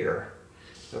here.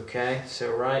 Okay,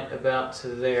 so right about to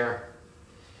there,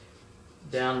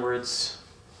 downwards.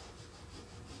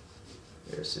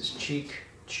 There's his cheek,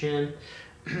 chin.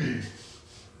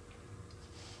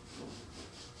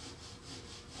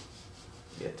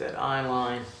 Get that eye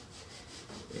line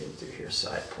in through here,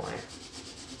 side plane.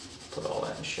 Put all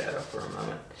that in shadow for a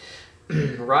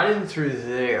moment. Right in through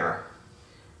there,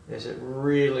 as it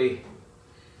really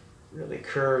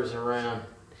curves around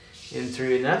in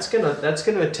through, and that's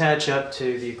gonna attach up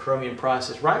to the acromion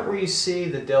process. Right where you see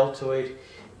the deltoid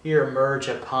here emerge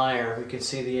up higher, we can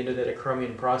see the end of that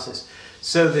acromion process.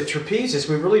 So the trapezius,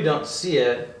 we really don't see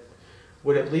it.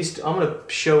 Would at least, I'm going to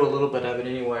show a little bit of it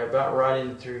anyway, about right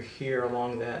in through here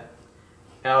along that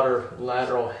outer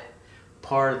lateral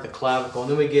part of the clavicle. And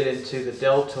then we get into the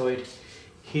deltoid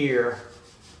here,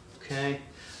 okay,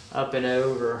 up and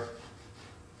over.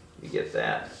 You get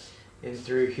that in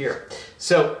through here.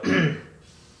 So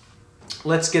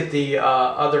let's get the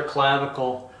other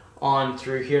clavicle on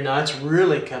through here. Now it's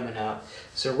really coming up.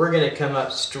 So we're going to come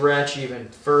up, stretch even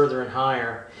further and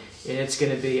higher, and it's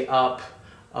going to be up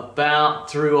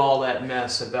about through all that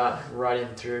mess, about right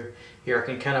in through here. I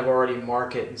can kind of already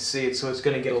mark it and see it. So it's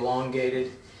going to get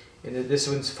elongated, and then this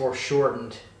one's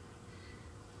foreshortened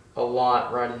a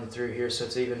lot right in through here, so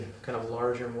it's even kind of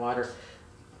larger and wider.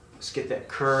 Let's get that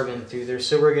curve in through there.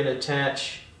 So we're going to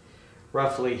attach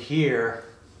roughly here.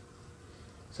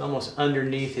 It's almost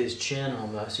underneath his chin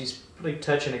almost. He's really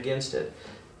touching against it.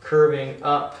 Curving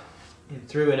up and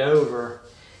through and over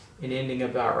and ending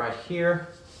about right here.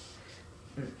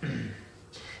 And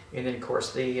then of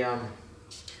course the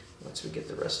once we get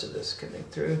the rest of this coming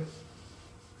through,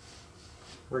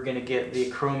 we're going to get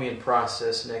the acromion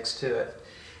process next to it.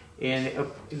 And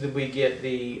we get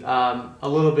the a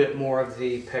little bit more of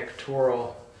the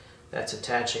pectoral that's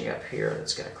attaching up here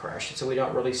that's going to crash it. So we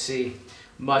don't really see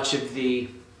much of the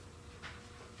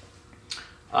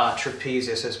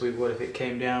trapezius as we would if it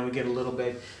came down. We get a little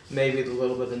bit, maybe a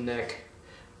little bit of the neck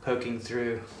poking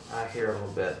through here a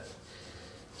little bit.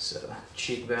 So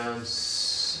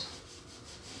cheekbones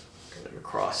going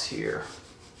across here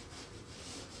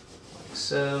like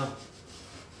so.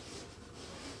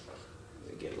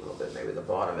 Get a little bit, maybe the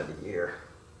bottom of the ear,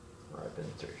 right up in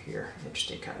through here.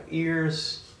 Interesting kind of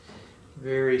ears,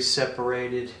 very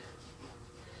separated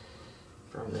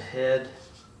from the head,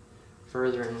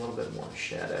 further and a little bit more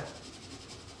shadow.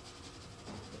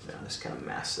 Now just kind of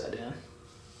mask that in.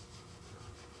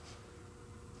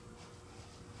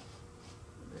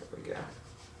 There we go.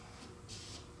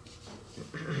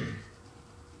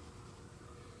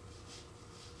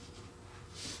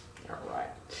 All right.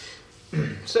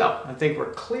 So I think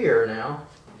we're clear now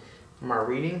from our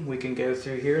reading. We can go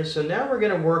through here. So now we're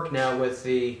going to work now with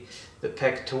the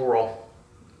pectoral.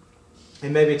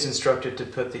 And maybe it's instructive to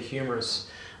put the humerus,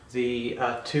 the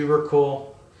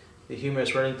tubercle, the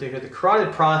humerus running through here. The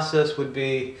carotid process would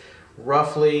be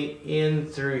roughly in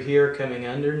through here, coming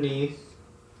underneath,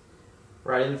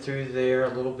 right in through there.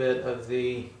 A little bit of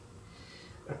the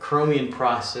acromion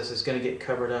process is going to get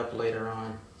covered up later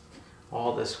on.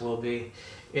 All this will be.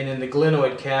 And then the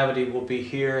glenoid cavity will be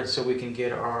here, and so we can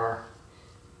get our,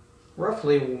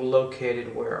 roughly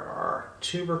located where our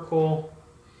tubercle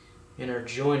and our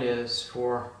joint is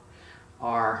for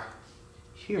our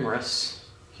humerus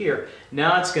here.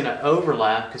 Now it's going to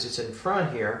overlap because it's in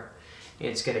front here, and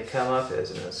it's going to come up,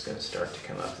 isn't it? It's going to start to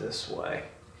come up this way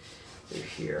through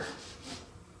here,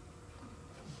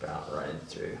 about right in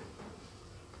through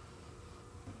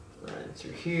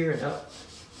here and up.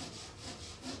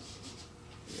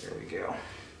 There we go. Not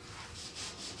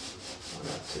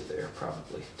up to there,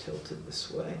 probably tilted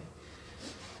this way.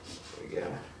 There we go.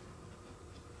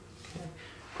 Okay.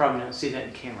 Probably don't see that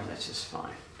in camera, that's just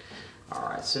fine.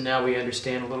 Alright, so now we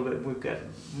understand a little bit, we've got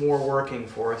more working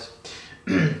for us.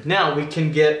 Now we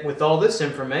can get, with all this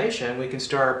information, we can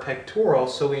start our pectoral,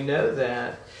 so we know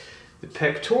that the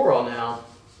pectoral now,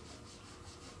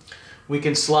 we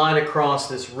can slide across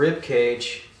this rib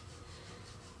cage.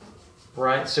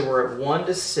 Right, so we're at 1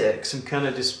 to 6. I'm kind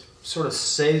of just sort of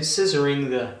scissoring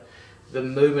the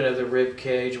movement of the rib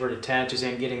cage where it attaches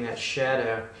and getting that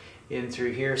shadow in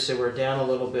through here. So we're down a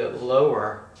little bit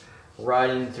lower, right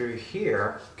in through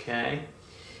here, okay?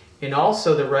 And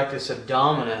also the rectus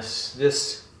abdominis,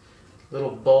 this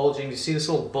little bulging, you see this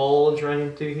little bulge right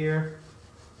in through here?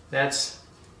 That's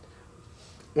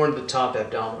one of the top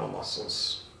abdominal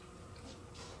muscles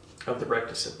of the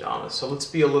rectus abdominis. So let's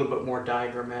be a little bit more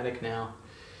diagrammatic now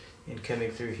in coming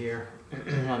through here.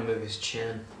 I'll move his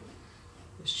chin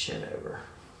over.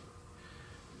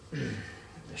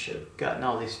 I should have gotten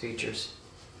all these features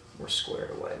more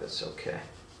squared away. That's okay.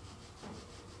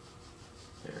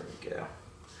 There we go.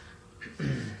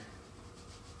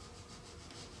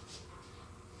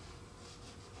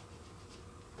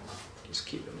 Just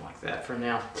keep him like that for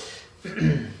now.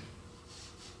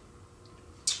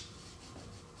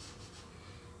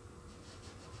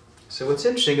 So what's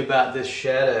interesting about this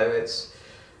shadow, it's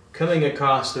coming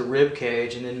across the rib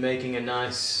cage and then making a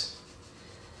nice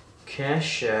cast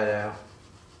shadow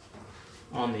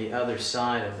on the other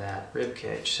side of that rib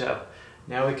cage. So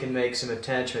now we can make some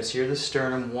attachments here. The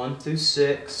sternum 1 through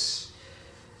 6,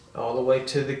 all the way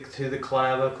to the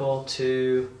clavicle,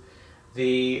 to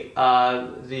the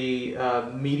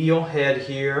medial head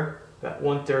here, about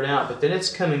 1/3 out. But then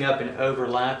it's coming up and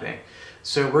overlapping.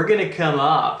 So we're going to come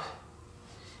up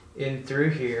in through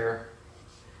here,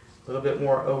 a little bit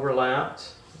more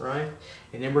overlapped, right?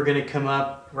 And then we're going to come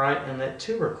up right on that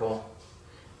tubercle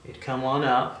it come on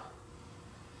up.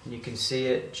 And you can see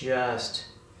it just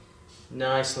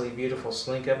nicely, beautiful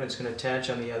slink up. It's going to attach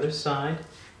on the other side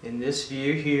in this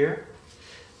view here.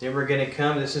 Then we're going to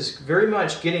come, this is very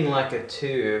much getting like a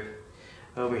tube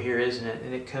over here, isn't it?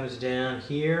 And it comes down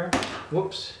here.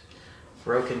 Whoops,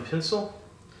 broken pencil.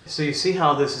 So you see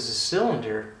how this is a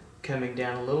cylinder coming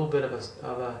down, a little bit of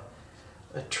a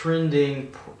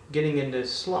trending, getting into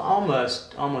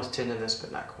almost tendinous,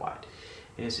 but not quite.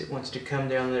 And as it wants to come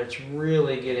down there, it's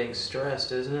really getting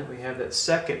stressed, isn't it? We have that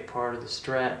second part of the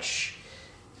stretch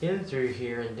in through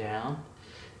here and down.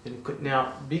 And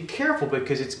now be careful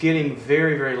because it's getting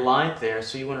very, very light there.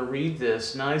 So you want to read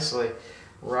this nicely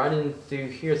right in through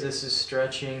here. This is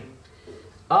stretching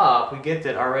up. We get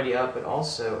that already up, but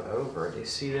also over. Do you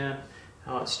see that?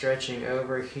 How it's stretching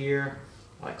over here,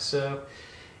 like so.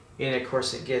 And of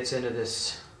course it gets into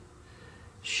this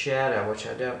shadow, which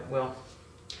I don't, well,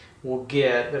 we'll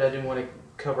get, but I didn't want to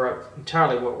cover up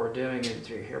entirely what we're doing in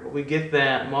through here. But we get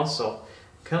that muscle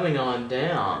coming on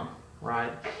down,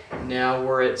 right? Now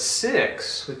we're at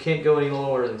 6. We can't go any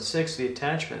lower than 6, the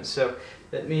attachment. So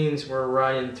that means we're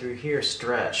right in through here,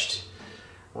 stretched,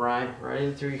 right? Right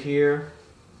in through here.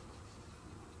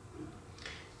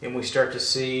 And we start to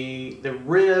see the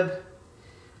rib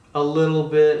a little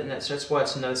bit, and that's why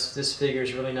it's nice. This figure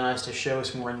is really nice to show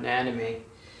us more anatomy.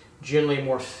 Generally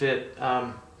more fit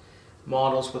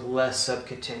models with less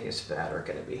subcutaneous fat are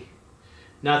going to be.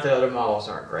 Not that other models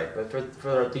aren't great, but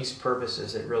for these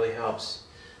purposes it really helps.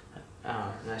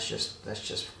 That's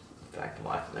just fact of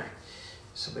life in there.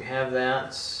 So we have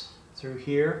that through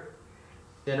here,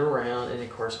 then around, and of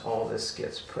course all this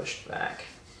gets pushed back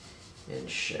in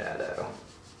shadow.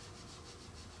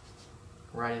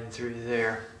 Right in through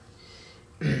there.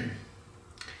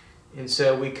 And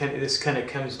so this kind of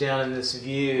comes down in this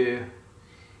view,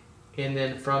 and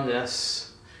then from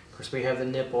this, of course we have the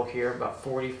nipple here about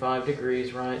 45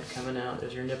 degrees, right, coming out.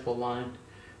 There's your nipple line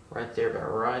right there, about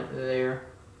right there.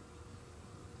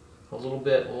 A little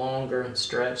bit longer and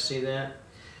stretch, see that?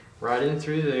 Right in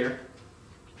through there.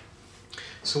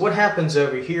 So what happens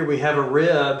over here, we have a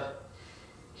rib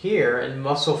here and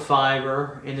muscle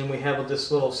fiber, and then we have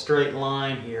this little straight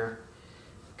line here,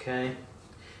 okay?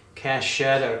 Cast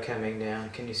shadow coming down.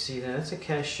 Can you see that? That's a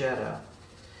cast shadow.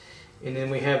 And then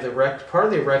we have the part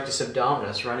of the erectus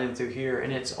abdominis running through here,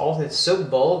 and it's so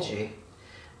bulgy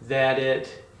that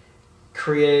it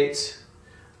creates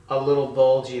a little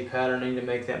bulgy patterning to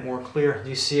make that more clear.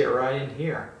 You see it right in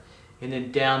here. And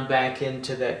then down back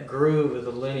into that groove of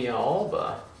the linea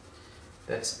alba.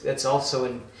 That's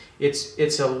also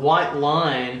it's a white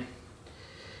line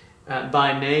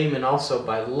by name and also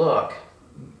by look,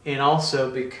 and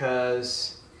also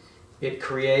because it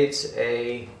creates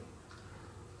a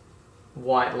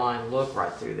white line look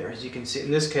right through there. As you can see, in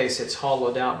this case it's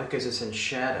hollowed out because it's in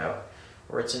shadow,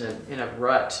 or it's in a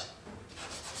rut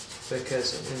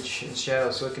because it's in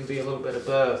shadow, so it can be a little bit of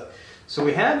both. So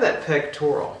we have that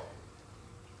pectoral.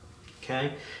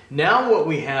 Okay. Now what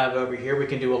we have over here, we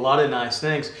can do a lot of nice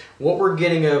things. What we're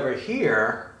getting over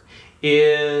here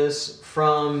is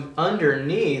from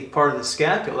underneath part of the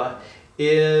scapula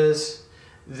is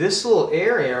this little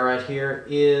area right here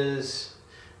is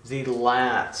the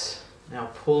lat.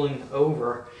 Now pulling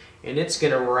over, and it's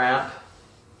going to wrap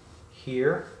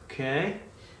here, okay,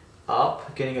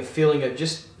 up, getting a feeling of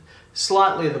just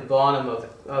slightly the bottom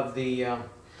of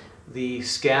the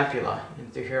scapula,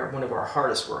 and through here, one of our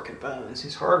hardest working bones.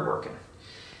 He's hard working.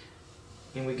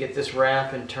 And we get this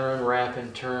wrap and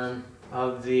turn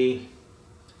of the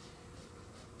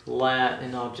lat,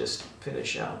 and I'll just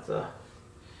finish out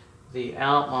the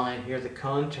outline here, the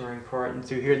contouring part, and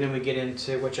through here, then we get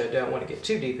into, which I don't want to get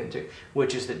too deep into,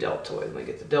 which is the deltoid. And we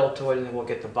get the deltoid, and then we'll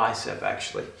get the bicep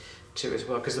actually too as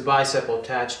well, because the bicep will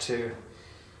attach to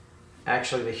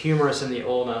actually the humerus and the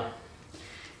ulna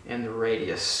and the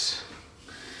radius.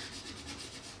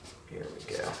 Here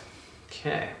we go.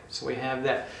 Okay, so we have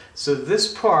that. So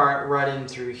this part right in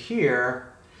through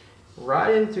here,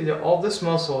 right in through all this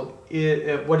muscle,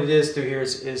 what it is through here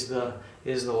is the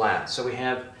lat. So we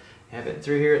have it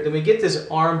through here. Then we get this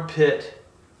armpit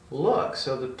look.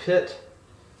 So the pit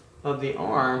of the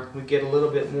arm, we get a little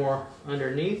bit more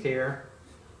underneath here,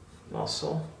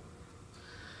 muscle.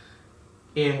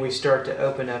 And we start to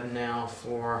open up now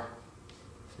for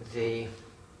the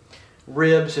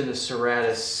ribs and the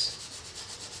serratus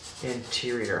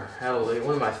anterior. Hallelujah.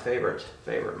 One of my favorite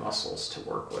muscles to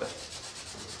work with.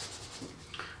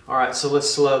 All right, so let's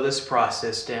slow this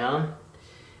process down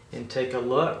and take a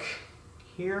look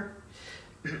here.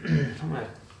 I'm going to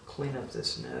clean up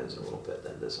this nose a little bit.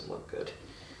 That doesn't look good.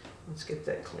 Let's get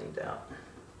that cleaned out.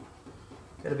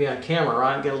 Got to be on camera,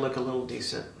 right? Got to look a little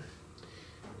decent.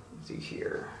 See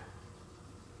here.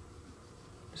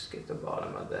 Just get the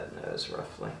bottom of that nose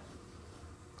roughly.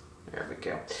 There we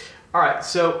go. All right,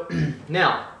 so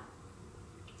now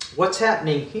what's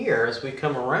happening here as we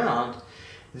come around,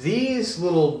 these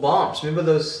little bumps, remember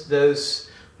those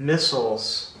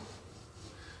missiles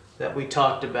that we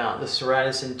talked about, the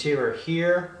serratus anterior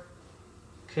here,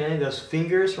 okay, those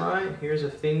fingers, right? Here's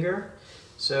a finger.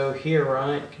 So here,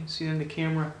 right, can you see in the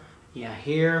camera? Yeah,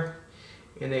 here,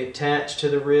 and they attach to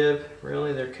the rib,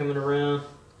 really, they're coming around,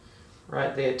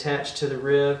 right, they attach to the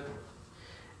rib,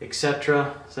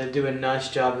 etc. So they do a nice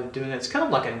job of doing that. It's kind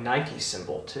of like a Nike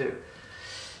symbol too.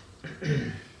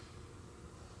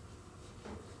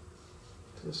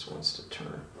 This wants to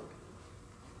turn,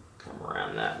 come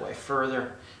around that way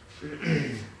further.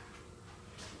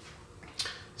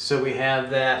 So we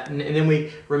have that, and then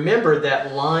we remember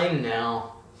that line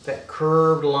now, that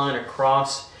curved line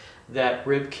across that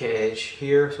rib cage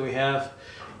here. So we have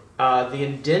the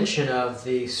indention of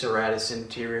the serratus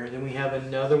anterior. Then we have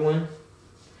another one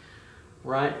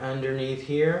right underneath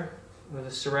here with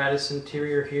a serratus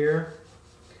anterior here.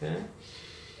 Okay.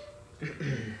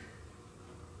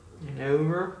 And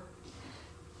over.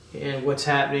 And what's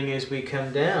happening is we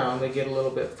come down, we get a little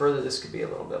bit further. This could be a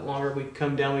little bit longer. We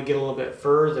come down, we get a little bit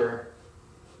further.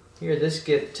 Here, this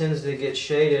tends to get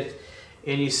shaded,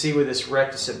 and you see with this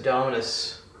rectus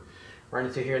abdominis right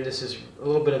in through here. This is a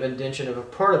little bit of indention of a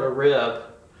part of a rib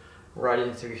right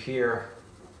in through here.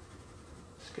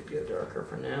 This could go darker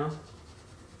for now.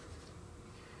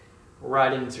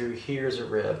 Right in through here's a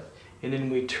rib. And then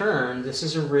we turn, this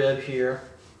is a rib here.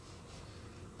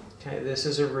 Okay, this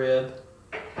is a rib.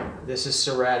 This is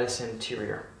serratus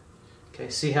anterior. Okay,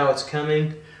 see how it's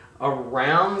coming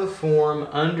around the form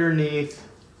underneath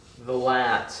the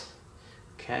lat.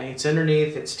 Okay, it's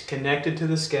underneath, it's connected to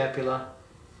the scapula.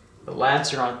 The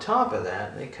lats are on top of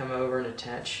that. They come over and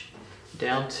attach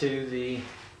down to the,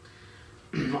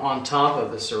 on top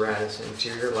of the serratus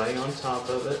anterior, laying on top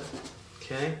of it.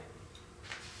 Okay.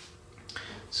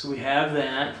 So we have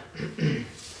that.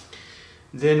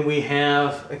 Then we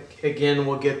have, again,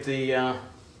 we'll get the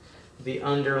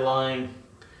underlying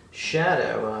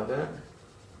shadow of it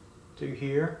through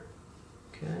here.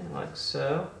 Okay, like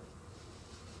so.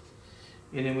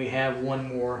 And then we have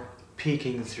one more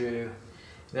peeking through.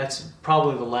 That's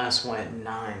probably the last one at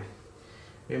 9.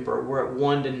 Remember, we're at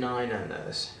 1 to 9 on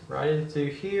those. Right in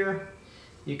through here.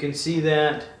 You can see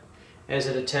that as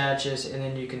it attaches, and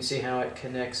then you can see how it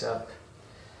connects up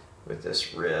with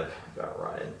this rib, about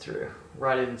right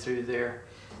in through there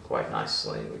quite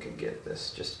nicely. We can get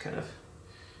this just kind of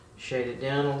shaded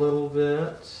down a little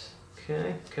bit.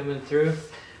 Okay, coming through.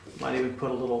 Might even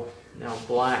put a little now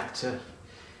black to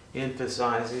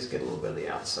emphasize these, get a little bit of the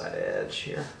outside edge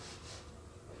here.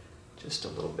 Just a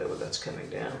little bit where that's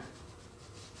coming down.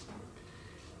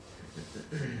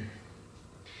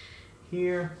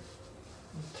 Here,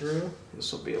 through.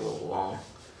 This will be a little long,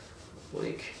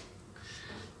 oblique.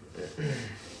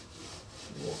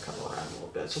 We'll come around a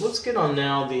little bit. So let's get on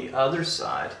now the other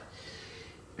side.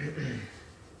 And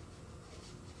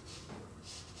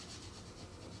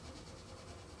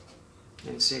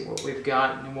see what we've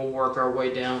got, and we'll work our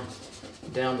way down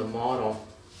the model.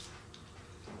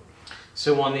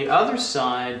 So on the other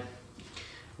side,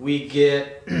 we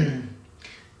get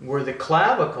where the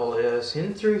clavicle is,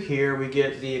 in through here, we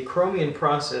get the acromion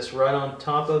process right on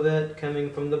top of it,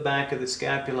 coming from the back of the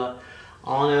scapula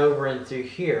on over and through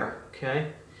here,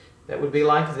 okay? That would be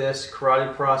like this,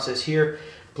 carotid process here.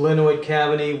 Glenoid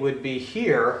cavity would be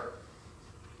here,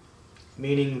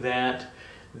 meaning that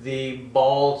the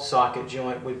ball socket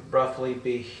joint would roughly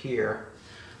be here.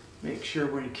 Make sure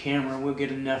we're in camera, we'll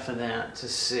get enough of that to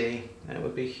see. That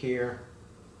would be here,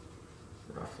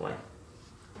 roughly.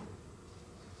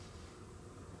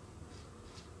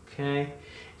 Okay,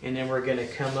 and then we're going to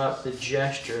come up the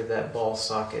gesture of that ball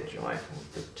socket joint.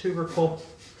 The tubercle,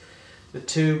 the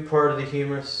tube part of the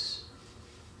humerus,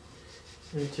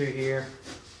 into here,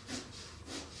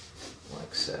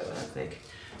 like so. And I think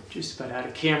just about out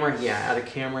of camera. Yeah, out of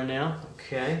camera now.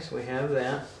 Okay, so we have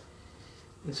that.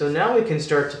 And so now we can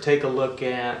start to take a look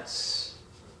at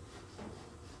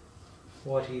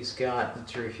what he's got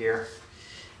through here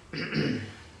in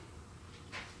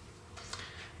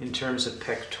terms of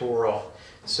pectoral.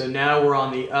 So now we're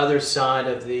on the other side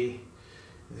of the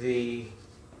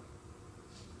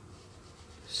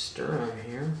sternum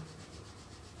here.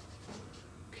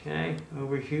 Okay,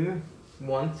 over here,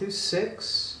 1 through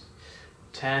 6,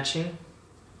 attaching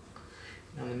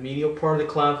on the medial part of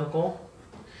the clavicle,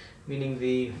 meaning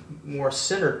the more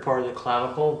centered part of the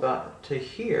clavicle, about to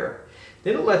here.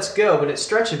 Then it lets go, but it's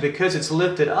stretching because it's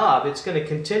lifted up. It's going to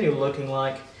continue looking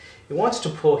like it wants to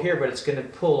pull here, but it's going to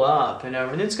pull up and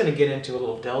over. And it's going to get into a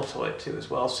little deltoid too as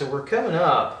well. So we're coming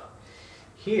up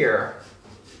here,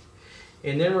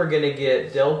 and then we're going to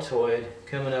get deltoid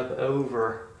coming up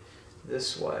over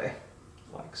this way,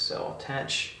 like so.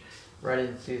 Attach right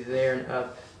in through there and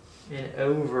up and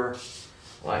over,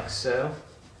 like so.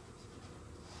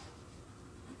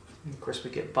 And of course,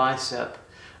 we get bicep,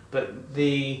 but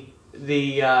the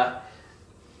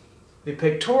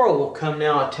pectoral will come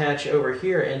now, attach over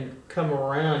here and come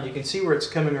around. You can see where it's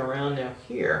coming around now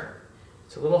here.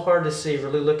 It's a little hard to see.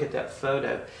 Really look at that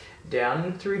photo. Down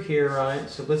and through here, right?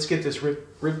 So let's get this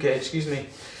rib cage, excuse me,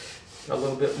 a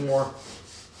little bit more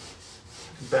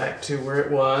back to where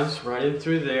it was, right in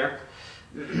through there.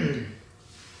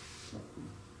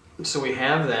 So we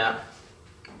have that.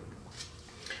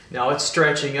 Now it's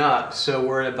stretching up, so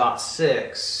we're at about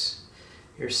 6.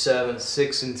 Here's 7,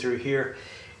 6 and through here,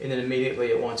 and then immediately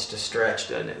it wants to stretch,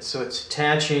 doesn't it? So it's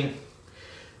attaching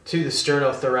to the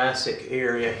sternothoracic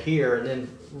area here, and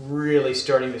then really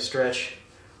starting to stretch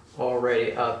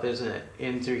already up, isn't it?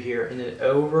 In through here, and then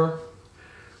over,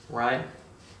 right?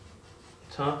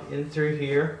 Top in through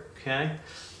here, okay?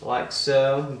 Like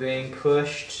so, being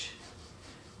pushed.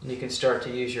 And you can start to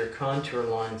use your contour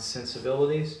line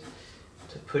sensibilities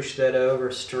to push that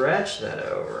over, stretch that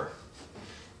over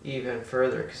even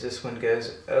further, because this one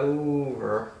goes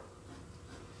over,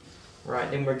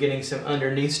 right? And we're getting some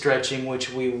underneath stretching,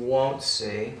 which we won't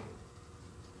see,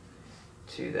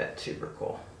 to that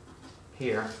tubercle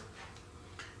here.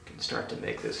 You can start to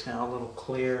make this now a little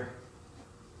clear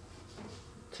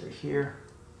through here,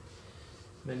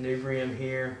 manubrium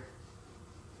here.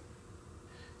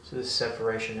 So this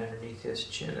separation underneath his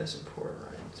chin is important,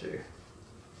 right in through.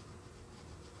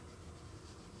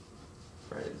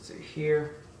 Right in through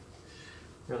here.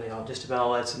 Really just about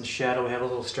all that's in shadow. We have a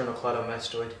little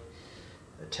sternocleidomastoid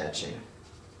attaching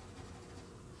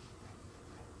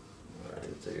right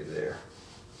in through there.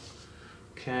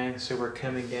 Okay, so we're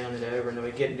coming down and over, and then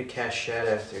we get into cast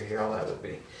shadow through here. All that would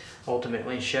be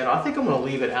ultimately in shadow. I think I'm going to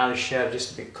leave it out of shadow just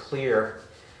to be clear,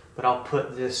 but I'll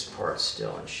put this part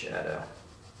still in shadow.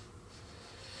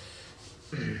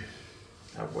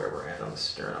 Of where we're at on the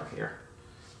sternum here.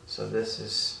 So this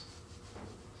is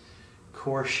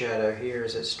core shadow here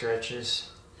as it stretches,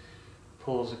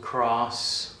 pulls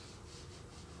across.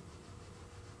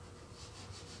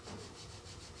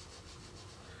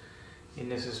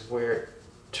 And this is where it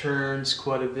turns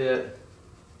quite a bit.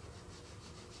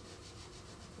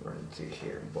 Running through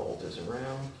here and bulges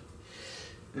around.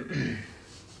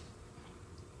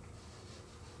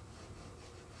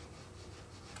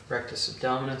 Rectus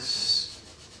abdominis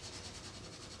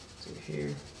through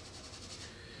here.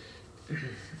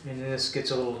 And this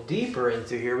gets a little deeper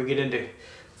into here. We get into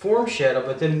form shadow,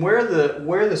 but then where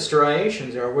the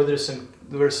striations are, where there's some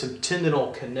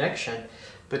tendinal connection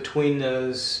between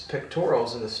those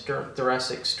pectorals and the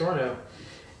thoracic sterno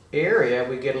area,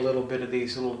 we get a little bit of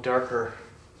these little darker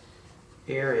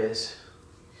areas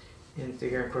into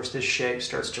here. Of course, this shape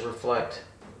starts to reflect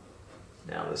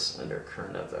now this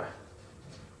undercurrent of the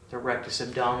rectus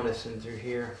abdominis in through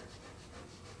here.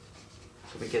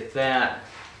 So we get that.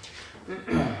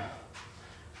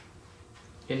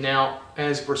 And now,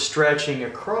 as we're stretching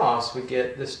across, we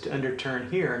get this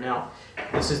underturn here. Now,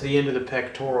 this is the end of the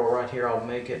pectoral right here. I'll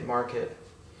make it, mark it.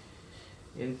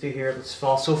 In through here, let's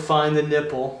also find the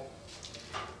nipple.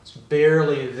 It's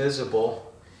barely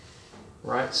visible,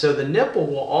 right? So the nipple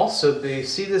will also be,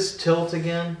 see this tilt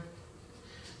again?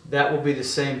 That will be the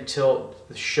same tilt,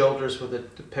 the shoulders with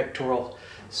the pectoral.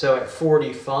 So at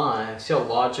 45, see how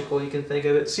logical you can think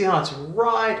of it? See how it's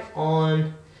right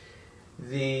on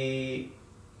the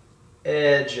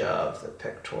edge of the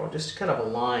pectoral. Just kind of a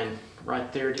line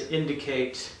right there to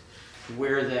indicate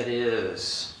where that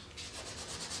is.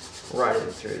 Right in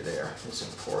through there. It's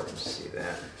important to see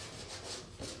that.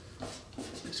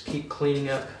 Just keep cleaning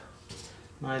up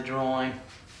my drawing.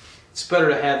 It's better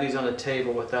to have these on the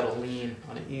table without a lean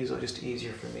on an easel, just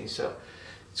easier for me. So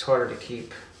it's harder to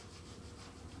keep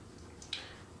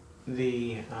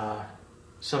the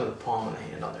some of the palm of the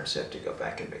hand on there. So I have to go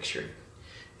back and make sure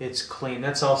it's clean.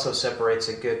 That's also separates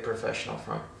a good professional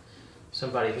from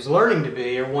somebody who's learning to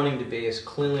be or wanting to be, is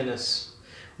cleanliness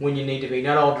when you need to be.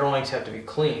 Not all drawings have to be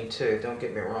clean too, don't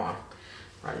get me wrong.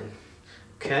 Right.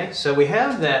 Okay, so we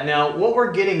have that. Now what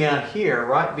we're getting at here,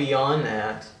 right beyond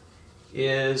that,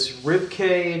 is rib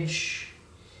cage,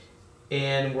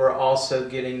 and we're also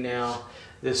getting now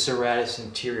the serratus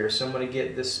anterior. So I'm going to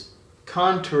get this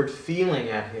contoured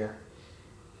feeling out here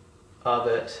of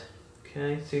it,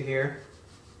 okay, through here.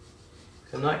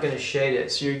 I'm not going to shade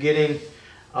it. So you're getting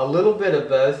a little bit of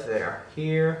both there.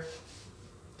 Here,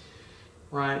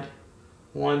 right?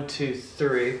 1, 2,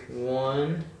 3.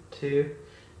 1, 2,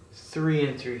 3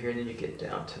 in through here, and then you get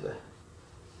down to the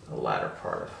latter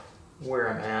part of where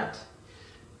I'm at,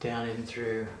 down in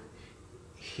through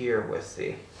here with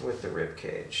the rib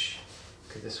cage,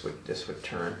 because this would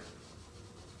turn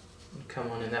and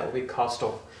come on in. That would be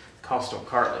costal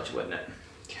cartilage, wouldn't it?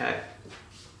 Okay.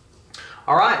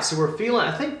 All right, so we're feeling,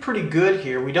 I think, pretty good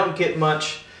here. We don't get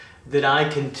much that I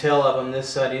can tell of on this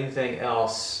side, anything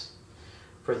else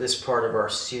for this part of our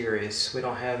series. We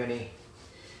don't have any,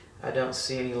 I don't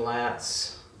see any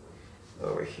lats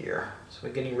over here. So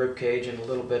we're getting rib cage and a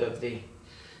little bit of the,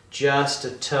 just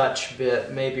a touch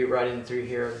bit, maybe right in through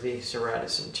here of the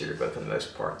serratus anterior, but for the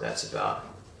most part, that's about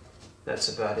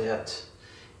it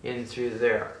in through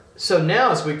there. So now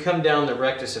as we come down the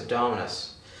rectus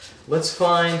abdominis, let's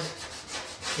find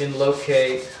and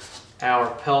locate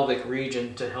our pelvic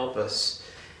region to help us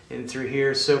in through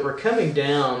here. So we're coming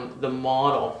down the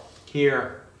model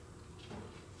here,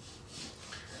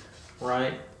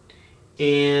 right?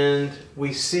 And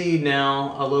we see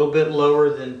now a little bit lower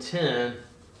than 10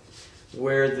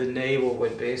 where the navel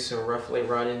would be, so roughly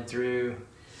right in through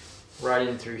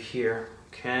here,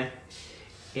 okay?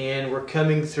 And we're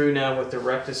coming through now with the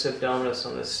rectus abdominis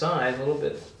on this side, a little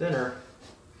bit thinner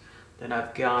than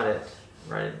I've got it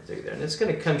right in through there. And it's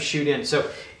going to come shoot in. So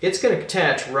it's going to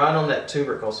attach right on that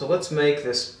tubercle. So let's make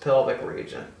this pelvic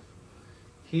region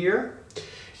here.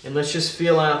 And let's just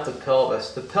feel out the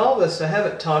pelvis. The pelvis I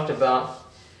haven't talked about,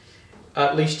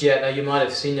 at least yet. Now you might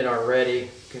have seen it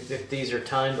already. If these are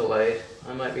time delayed,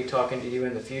 I might be talking to you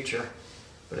in the future.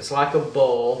 But it's like a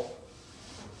bowl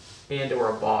and or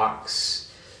a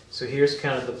box. So here's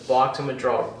kind of the box. I'm going to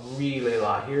draw it really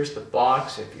light. Here's the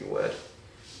box, if you would.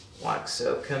 Like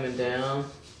so, coming down.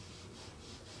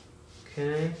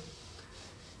 Okay.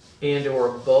 And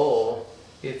or a bowl,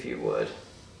 if you would.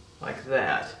 Like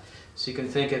that. So you can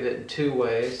think of it in two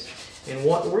ways. And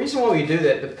the reason why we do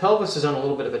that, the pelvis is on a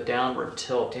little bit of a downward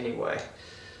tilt anyway.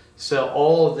 So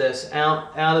all of this,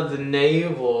 out of the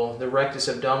navel, the rectus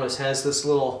abdominis has this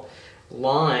little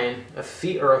line, a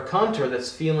contour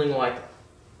that's feeling like,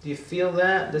 do you feel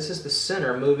that? This is the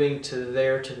center moving to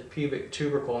there, to the pubic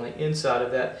tubercle on the inside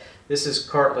of that. This is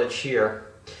cartilage here,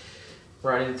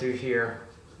 right in through here.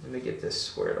 Let me get this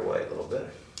squared away a little bit.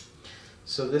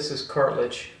 So this is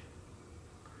cartilage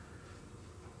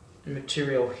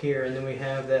material here, and then we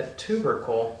have that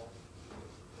tubercle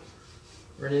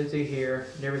right in through here,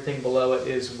 and everything below it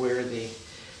is where the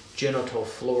genital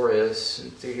floor is.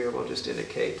 And through here we'll just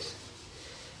indicate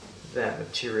that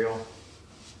material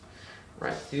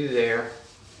right through there,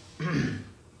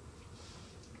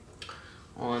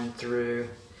 on through.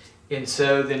 And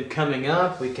so then coming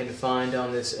up, we can find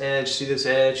on this edge, see this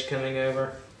edge coming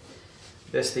over?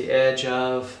 That's the edge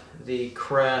of the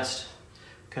crest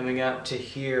coming up to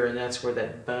here, and that's where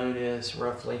that bone is,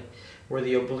 roughly, where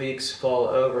the obliques fall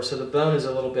over. So the bone is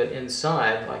a little bit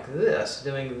inside, like this,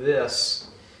 doing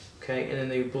this, okay? And then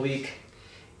the oblique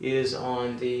is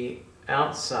on the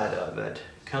outside of it,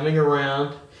 coming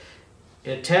around,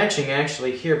 attaching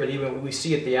actually here, but even we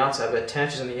see it the outside, but it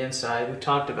attaches on the inside. We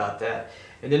talked about that.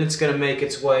 And then it's going to make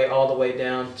its way all the way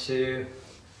down to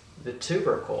the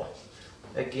tubercle,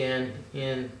 again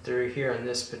in through here in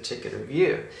this particular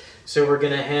view. So we're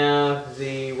going to have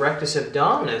the rectus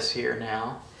abdominis here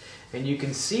now, and you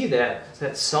can see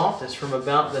that softness from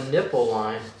about the nipple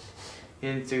line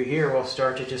in through here. We'll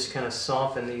start to just kind of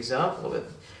soften these up a little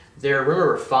bit. They're,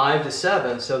 remember, 5 to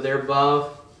 7, so they're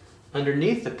above,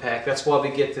 underneath the pec. That's why we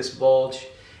get this bulge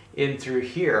in through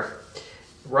here,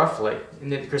 roughly.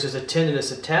 And then because there's a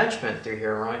tendinous attachment through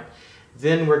here, right?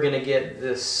 Then we're going to get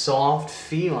this soft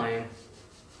feeling.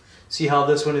 See how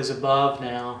this one is above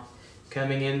now,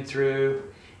 coming in through,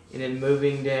 and then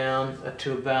moving down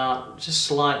to about just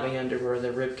slightly under where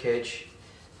the rib cage,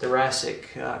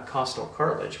 thoracic costal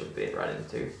cartilage would be, right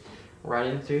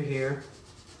in through here.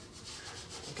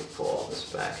 I can pull all this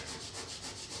back.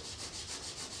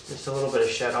 Just a little bit of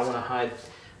shadow. I want to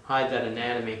hide that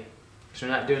anatomy, because we're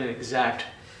not doing an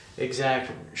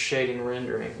exact shading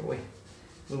rendering, but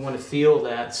we want to feel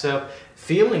that. So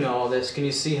feeling all this, can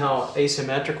you see how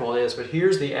asymmetrical it is? But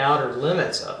here's the outer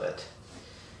limits of it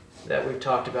that we've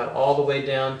talked about, all the way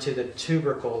down to the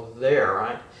tubercle there,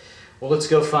 right? Well, let's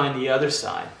go find the other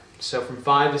side. So from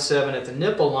 5 to 7 at the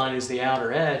nipple line is the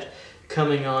outer edge.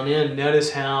 Coming on in,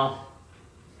 notice how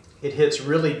it hits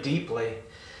really deeply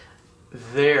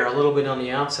there, a little bit on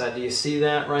the outside. Do you see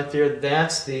that right there?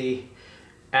 That's the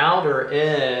outer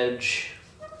edge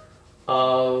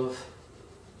of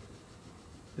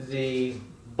the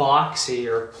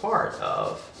boxier part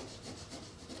of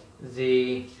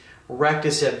the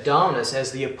rectus abdominis,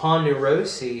 as the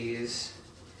aponneuroses,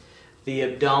 the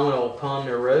abdominal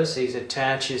aponneuroses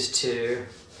attaches to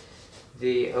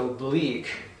the oblique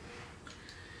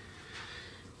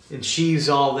and sheaves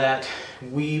all that,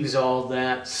 weaves all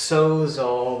that, sews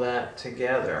all that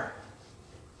together.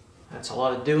 That's a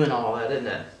lot of doing all that, isn't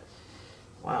it?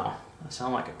 Wow, I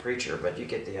sound like a preacher, but you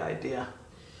get the idea.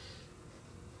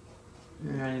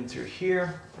 Running through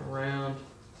here, around.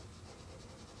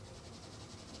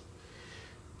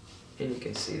 And you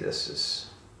can see this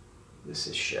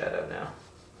is shadow now.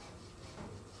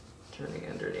 Turning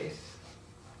underneath.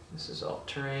 This is all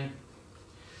turning,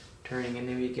 and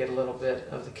then you get a little bit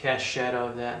of the cast shadow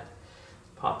of that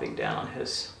popping down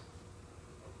his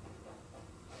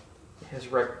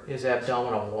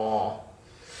abdominal wall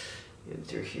in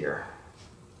through here.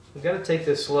 We've got to take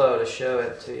this slow to show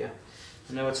it to you.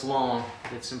 I know it's long,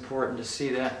 but it's important to see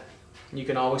that. You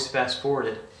can always fast forward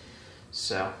it.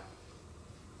 So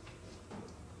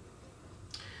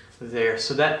there.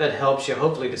 So that helps you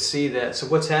hopefully to see that. So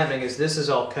what's happening is this is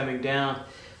all coming down,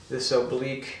 this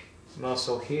oblique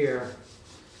muscle here.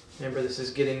 Remember, this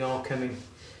is getting all coming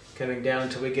down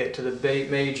until we get to the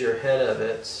major head of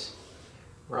it,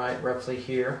 right, roughly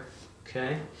here,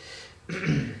 okay?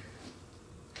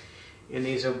 In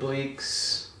these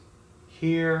obliques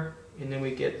here, and then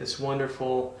we get this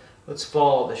wonderful, let's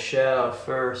follow the shadow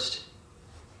first,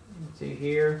 through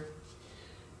here,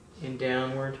 and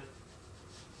downward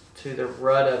to the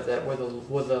rut of that, where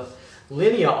the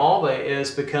linea alba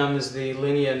is, becomes the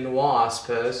linea noire, I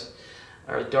suppose,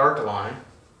 or dark line,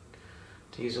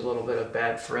 to use a little bit of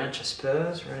bad French, I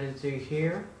suppose, right in through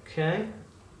here, okay?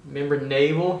 Remember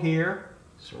navel here,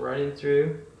 so right in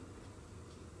through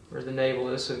where the navel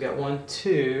is, so we've got 1,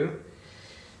 2,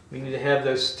 we need to have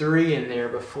those 3 in there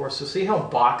before, so see how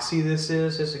boxy this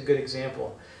is? This is a good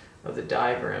example of the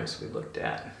diagrams we looked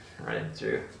at, right in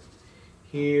through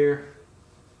here,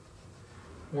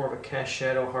 more of a cast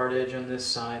shadow hard edge on this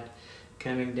side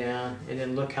coming down, and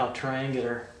then look how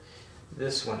triangular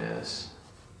this one is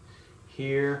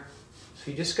here.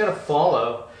 So you just got to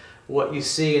follow what you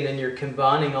see, and then you're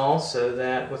combining also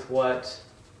that with what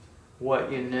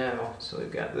you know. So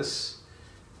we've got this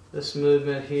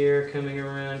movement here coming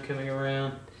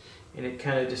around, and it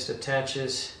kind of just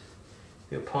attaches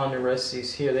the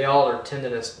aponneuroses here. They all are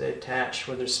tendinous, they attach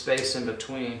where there's space in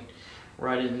between,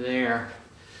 right in there.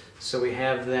 So we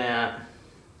have that.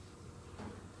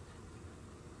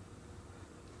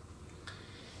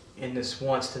 And this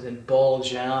wants to then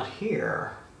bulge out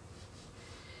here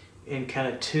and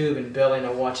kind of tube and belly.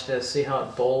 Now watch this, see how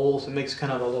it bowls? It makes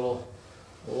kind of a little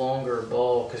longer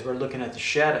bowl because we're looking at the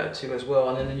shadow too as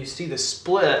well. And then you see the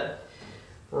split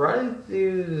right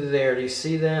through there. Do you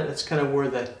see that? That's kind of where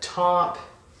the top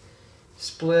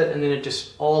split, and then it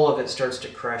just, all of it starts to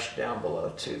crash down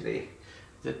below to the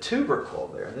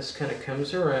tubercle there. This kind of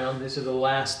comes around. These are the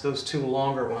last, those 2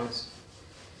 longer ones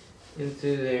in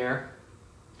through there.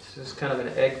 This is kind of an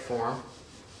egg form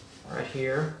right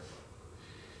here.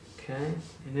 Okay,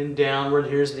 and then downward,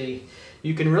 here's the,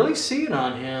 you can really see it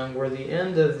on him where the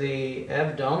end of the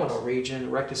abdominal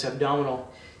region, rectus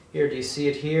abdominal here, do you see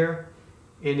it here?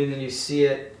 And then you see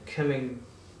it coming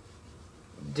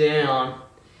down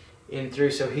in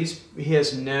through, so he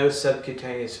has no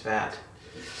subcutaneous fat.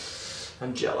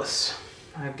 I'm jealous.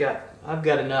 I've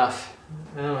got enough.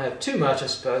 I don't have too much, I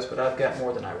suppose, but I've got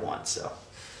more than I want, so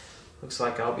looks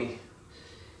like I'll be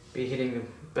hitting a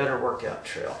better workout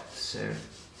trail soon.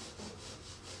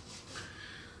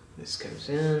 This comes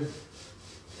in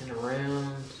and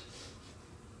around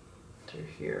through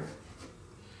here.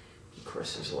 Of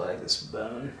course, his leg, this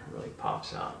bone really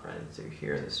pops out right through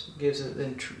here. This gives it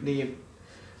the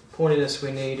pointiness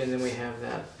we need, and then we have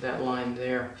that line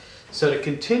there. So to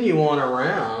continue on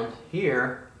around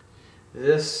here,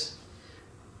 this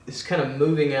is kind of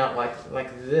moving out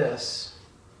like this.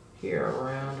 Here,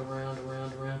 around,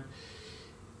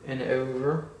 and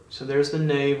over. So there's the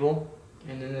navel,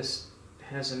 and then this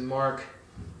has a mark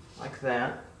like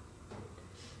that.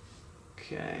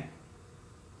 Okay.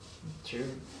 Through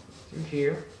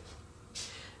here.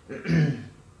 And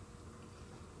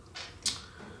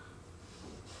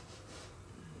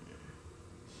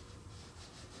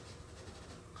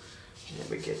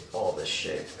we get all this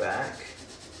shape back,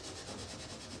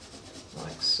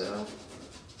 like so.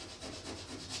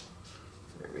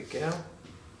 There we go.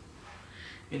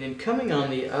 And then coming on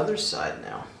the other side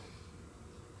now,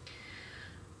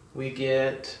 we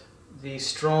get the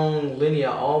strong linea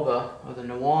alba, or the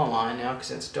noir line now,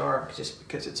 because it's dark, just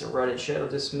because it's a rutted shadow.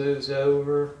 This moves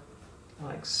over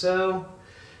like so.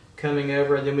 coming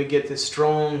over, and then we get this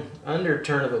strong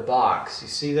underturn of a box. You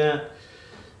see that?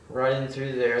 Right in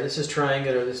through there. This is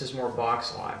triangular, this is more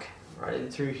box-like. Right in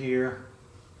through here.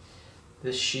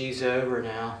 This she's over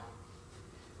now,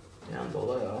 down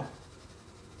below.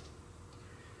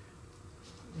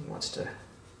 It wants to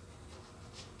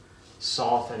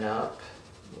soften up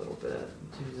a little bit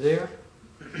through there.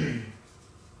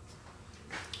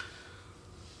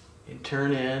 And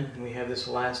turn in, and we have this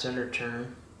last underturn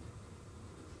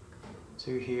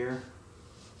through here.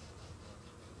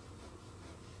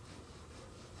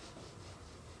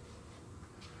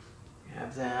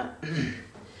 Have that.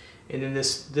 And then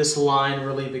this line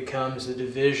really becomes the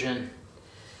division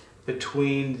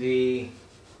between the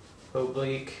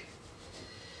oblique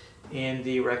and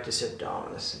the rectus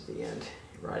abdominis at the end.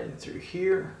 Right in through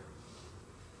here.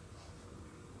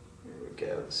 There we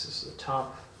go. This is the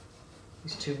top.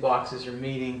 These two boxes are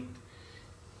meeting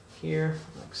here,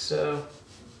 like so.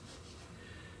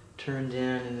 Turned in,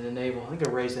 and the navel. I think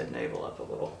I'll raise that navel up a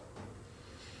little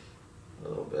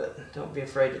bit. Don't be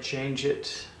afraid to change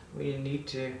it. We need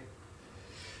to.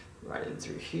 Right in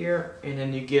through here, and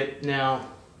then you get now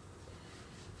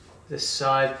this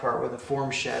side part where the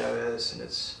form shadow is, and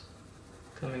it's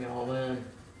coming all in.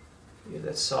 Yeah,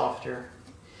 that's softer.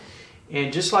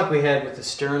 And just like we had with the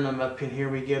sternum up in here,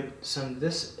 we get some,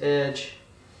 this edge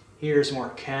here is more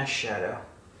cast shadow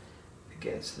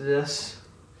against this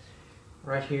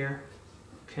right here,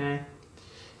 okay?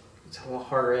 It's a little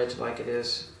harder edge like it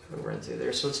is over and through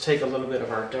there. So let's take a little bit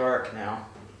of our dark now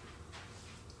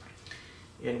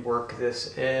and work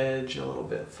this edge a little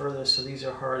bit further. So these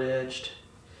are hard edged.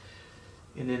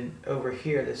 And then over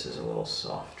here, this is a little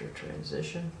softer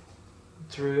transition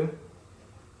through.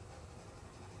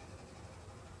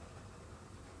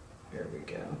 There we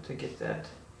go, to get that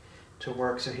to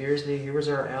work. So here's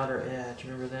our outer edge,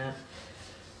 remember that?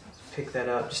 Let's pick that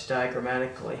up just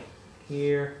diagrammatically.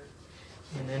 Here,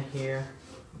 and then here,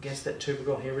 against that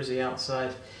tubercle, here was the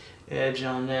outside edge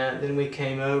on that. Then we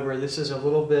came over, this is a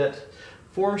little bit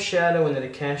form shadow and then a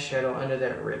cast shadow under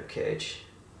that rib cage.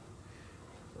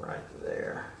 Right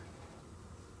there.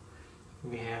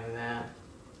 We have that.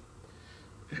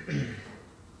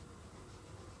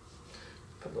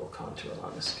 Put a little contour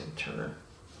on this, can turn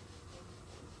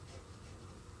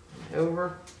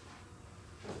over.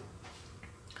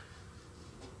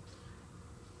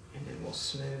 And then we'll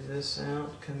smooth this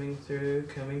out, coming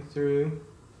through.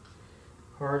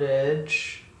 Hard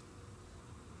edge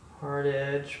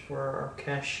for our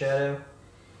cast shadow.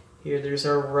 Here, there's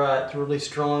our rut really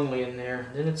strongly in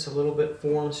there. Then it's a little bit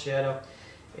form shadow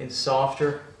and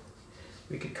softer.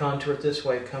 We could contour it this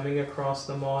way, coming across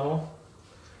the model,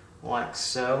 like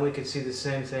so. We could see the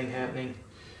same thing happening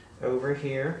over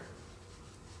here.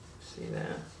 See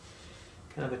that?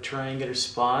 Kind of a triangular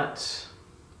spot.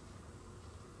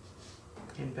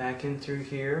 And back in through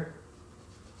here.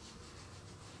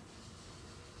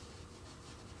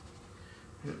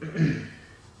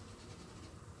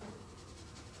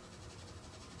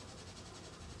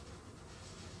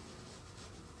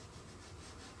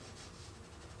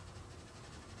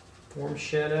 Form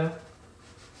shadow,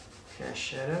 cast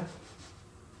shadow,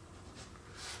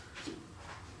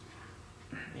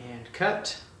 and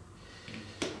cut.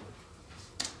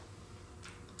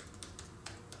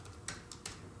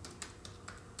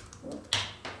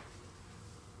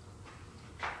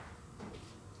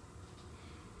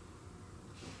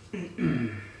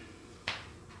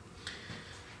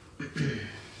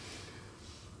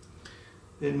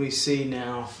 Then we see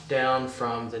now down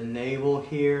from the navel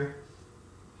here.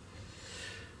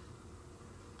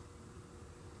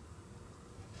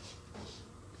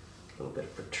 A little bit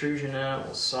of protrusion out.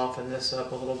 We'll soften this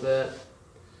up a little bit.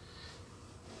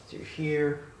 Through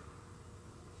here.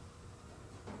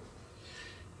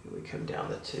 And we come down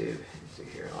the tube through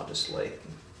here. I'll just lay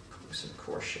some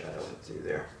coarse shadow in through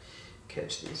there.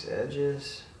 Catch these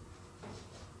edges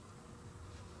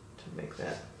to make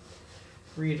that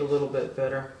read a little bit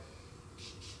better.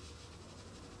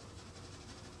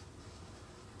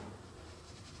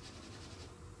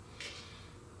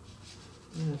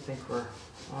 And I think we're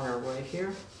on our way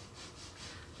here.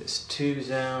 This tube's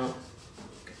out,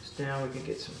 goes down, we can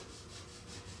get some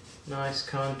nice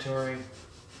contouring.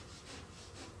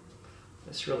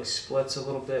 This really splits a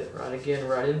little bit, right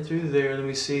in through there. Then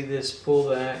we see this pull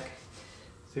back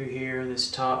through here,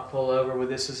 this top pull over where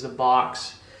this is the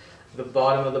box, the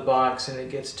bottom of the box, and it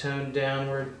gets toned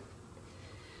downward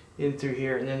in through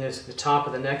here. And then there's the top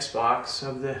of the next box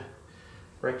of the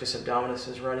rectus abdominis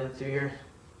is right in through here.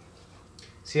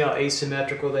 See how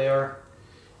asymmetrical they are?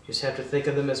 You just have to think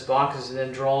of them as boxes and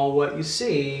then draw what you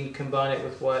see and combine it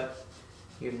with what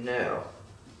you know.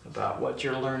 about what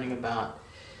you're learning about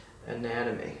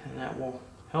anatomy, and that will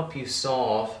help you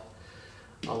solve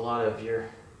a lot of your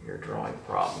drawing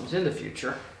problems in the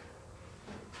future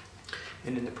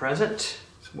and in the present.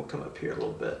 So we'll come up here a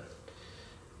little bit,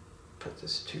 put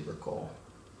this tubercle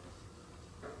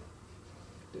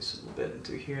this a little bit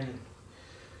into here, and then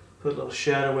put a little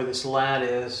shadow where this lat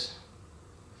is.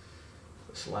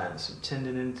 This lat and some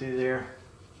tendon in through there.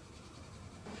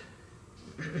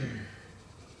 A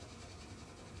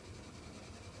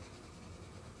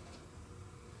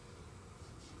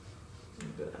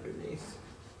bit underneath.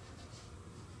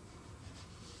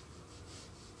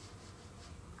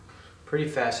 Pretty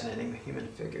fascinating human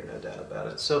figure, no doubt about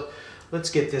it. So let's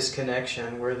get this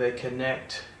connection where they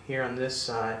connect here on this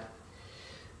side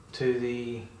to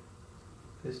the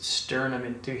sternum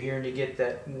and through here, and you get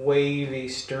that wavy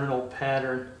sternal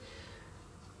pattern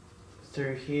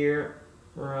through here,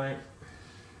 right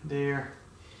there,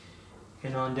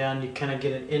 and on down. You kind of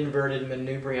get an inverted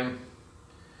manubrium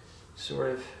sort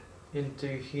of in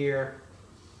through here,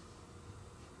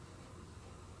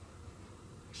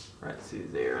 right through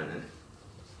there, and then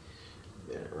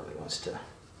it really wants to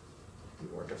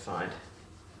be more defined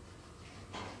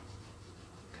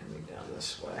coming down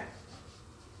this way.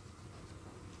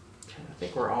 Okay, I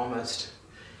think we're almost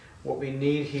what we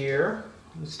need here.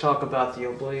 Let's talk about the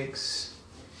obliques.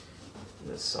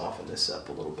 Let's soften this up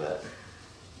a little bit.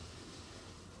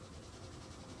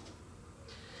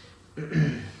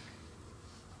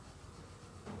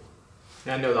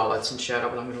 I know all that's in shadow,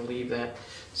 but I'm going to leave that.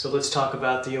 So let's talk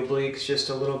about the obliques just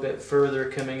a little bit further,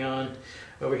 coming on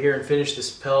over here, and finish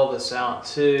this pelvis out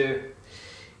too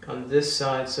on this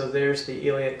side. So there's the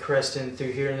iliac crest in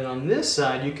through here, and then on this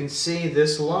side you can see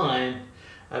this line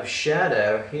of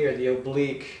shadow here, the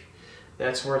oblique.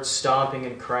 That's where it's stomping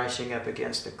and crashing up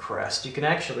against the crest. You can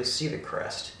actually see the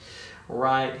crest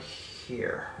right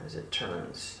here as it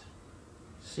turns.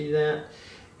 See that?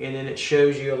 And then it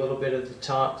shows you a little bit of the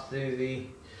top through the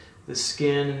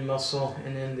skin and muscle,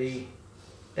 and then the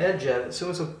edge of it. So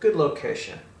it's a good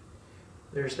location.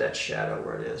 There's that shadow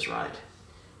where it is, right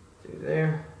through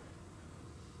there.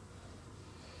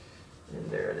 And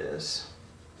there it is.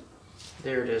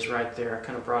 There it is right there. I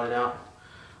kind of brought it out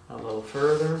a little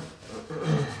further.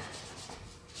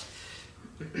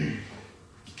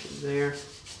 There.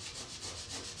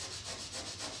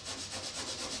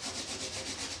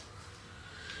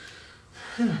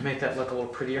 Make that look a little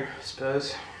prettier, I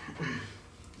suppose.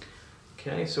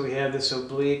 Okay, so we have this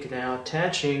oblique now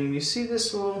attaching. You see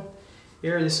this little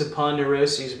area, this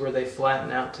aponeurosis, where they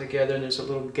flatten out together, and there's a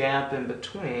little gap in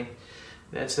between.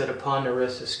 That's that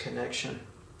aponeurosis connection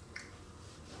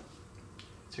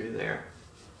through there.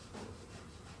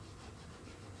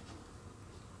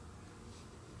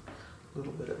 A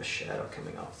little bit of a shadow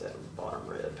coming off that bottom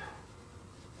rib.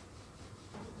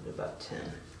 About 10.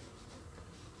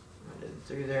 Right in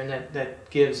through there, and that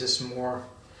gives us more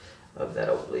of that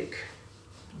oblique.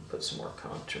 Put some more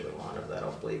contour line of that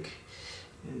oblique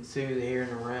in through here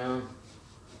and around.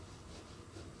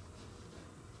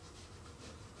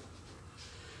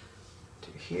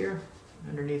 To here,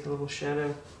 underneath a little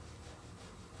shadow.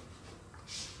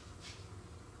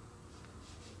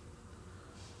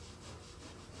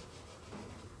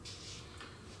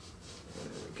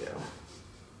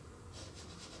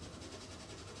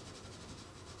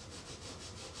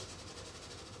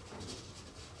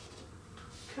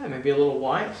 Okay, maybe a little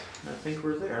white. I think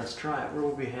we're there. Let's try it. Where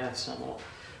will we have some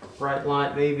bright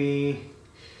light? Maybe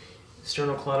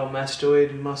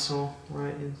sternocleidomastoid muscle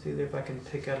right in through there. If I can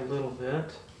pick out a little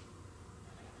bit.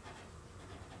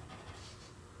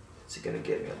 It's going to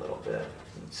give me a little bit.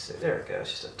 Let's see. There it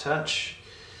goes. Just a touch.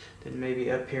 Then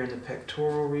maybe up here in the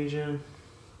pectoral region.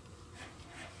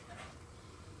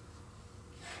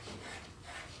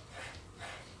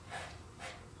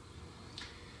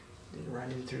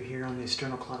 Right in through here on the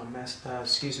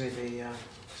sternocleidomastoid, the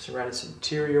serratus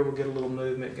anterior, we'll get a little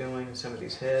movement going in some of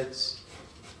these heads.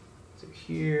 Through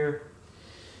here,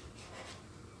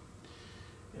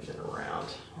 and then around,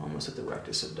 almost at the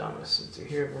rectus abdominis, and through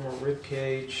here, a little more rib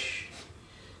cage,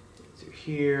 through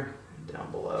here, and down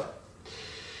below.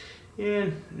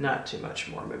 And not too much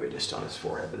more, maybe just on his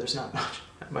forehead, but there's not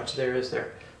much there, is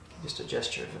there? Just a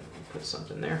gesture to put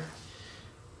something there.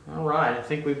 All right, I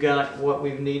think we've got what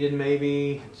we've needed,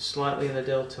 maybe slightly in the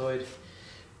deltoid,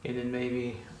 and then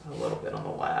maybe a little bit on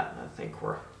the lat. I think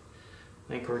we're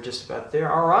just about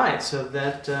there. All right, so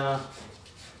that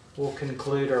will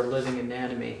conclude our living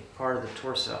anatomy part of the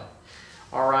torso.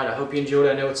 All right, I hope you enjoyed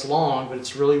it. I know it's long, but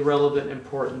it's really relevant and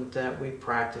important that we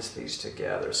practice these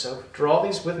together. So draw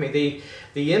these with me.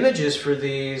 The images for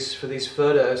these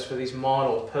photos, for these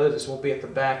model poses, will be at the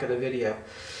back of the video.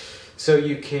 So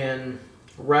you can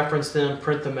reference them,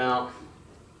 print them out,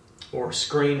 or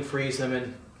screen freeze them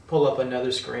and pull up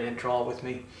another screen and draw with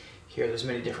me here. There's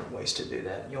many different ways to do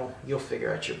that. You'll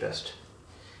figure out your best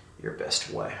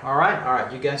way. All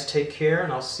right, you guys take care,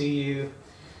 and I'll see you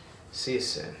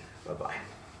soon. Bye-bye.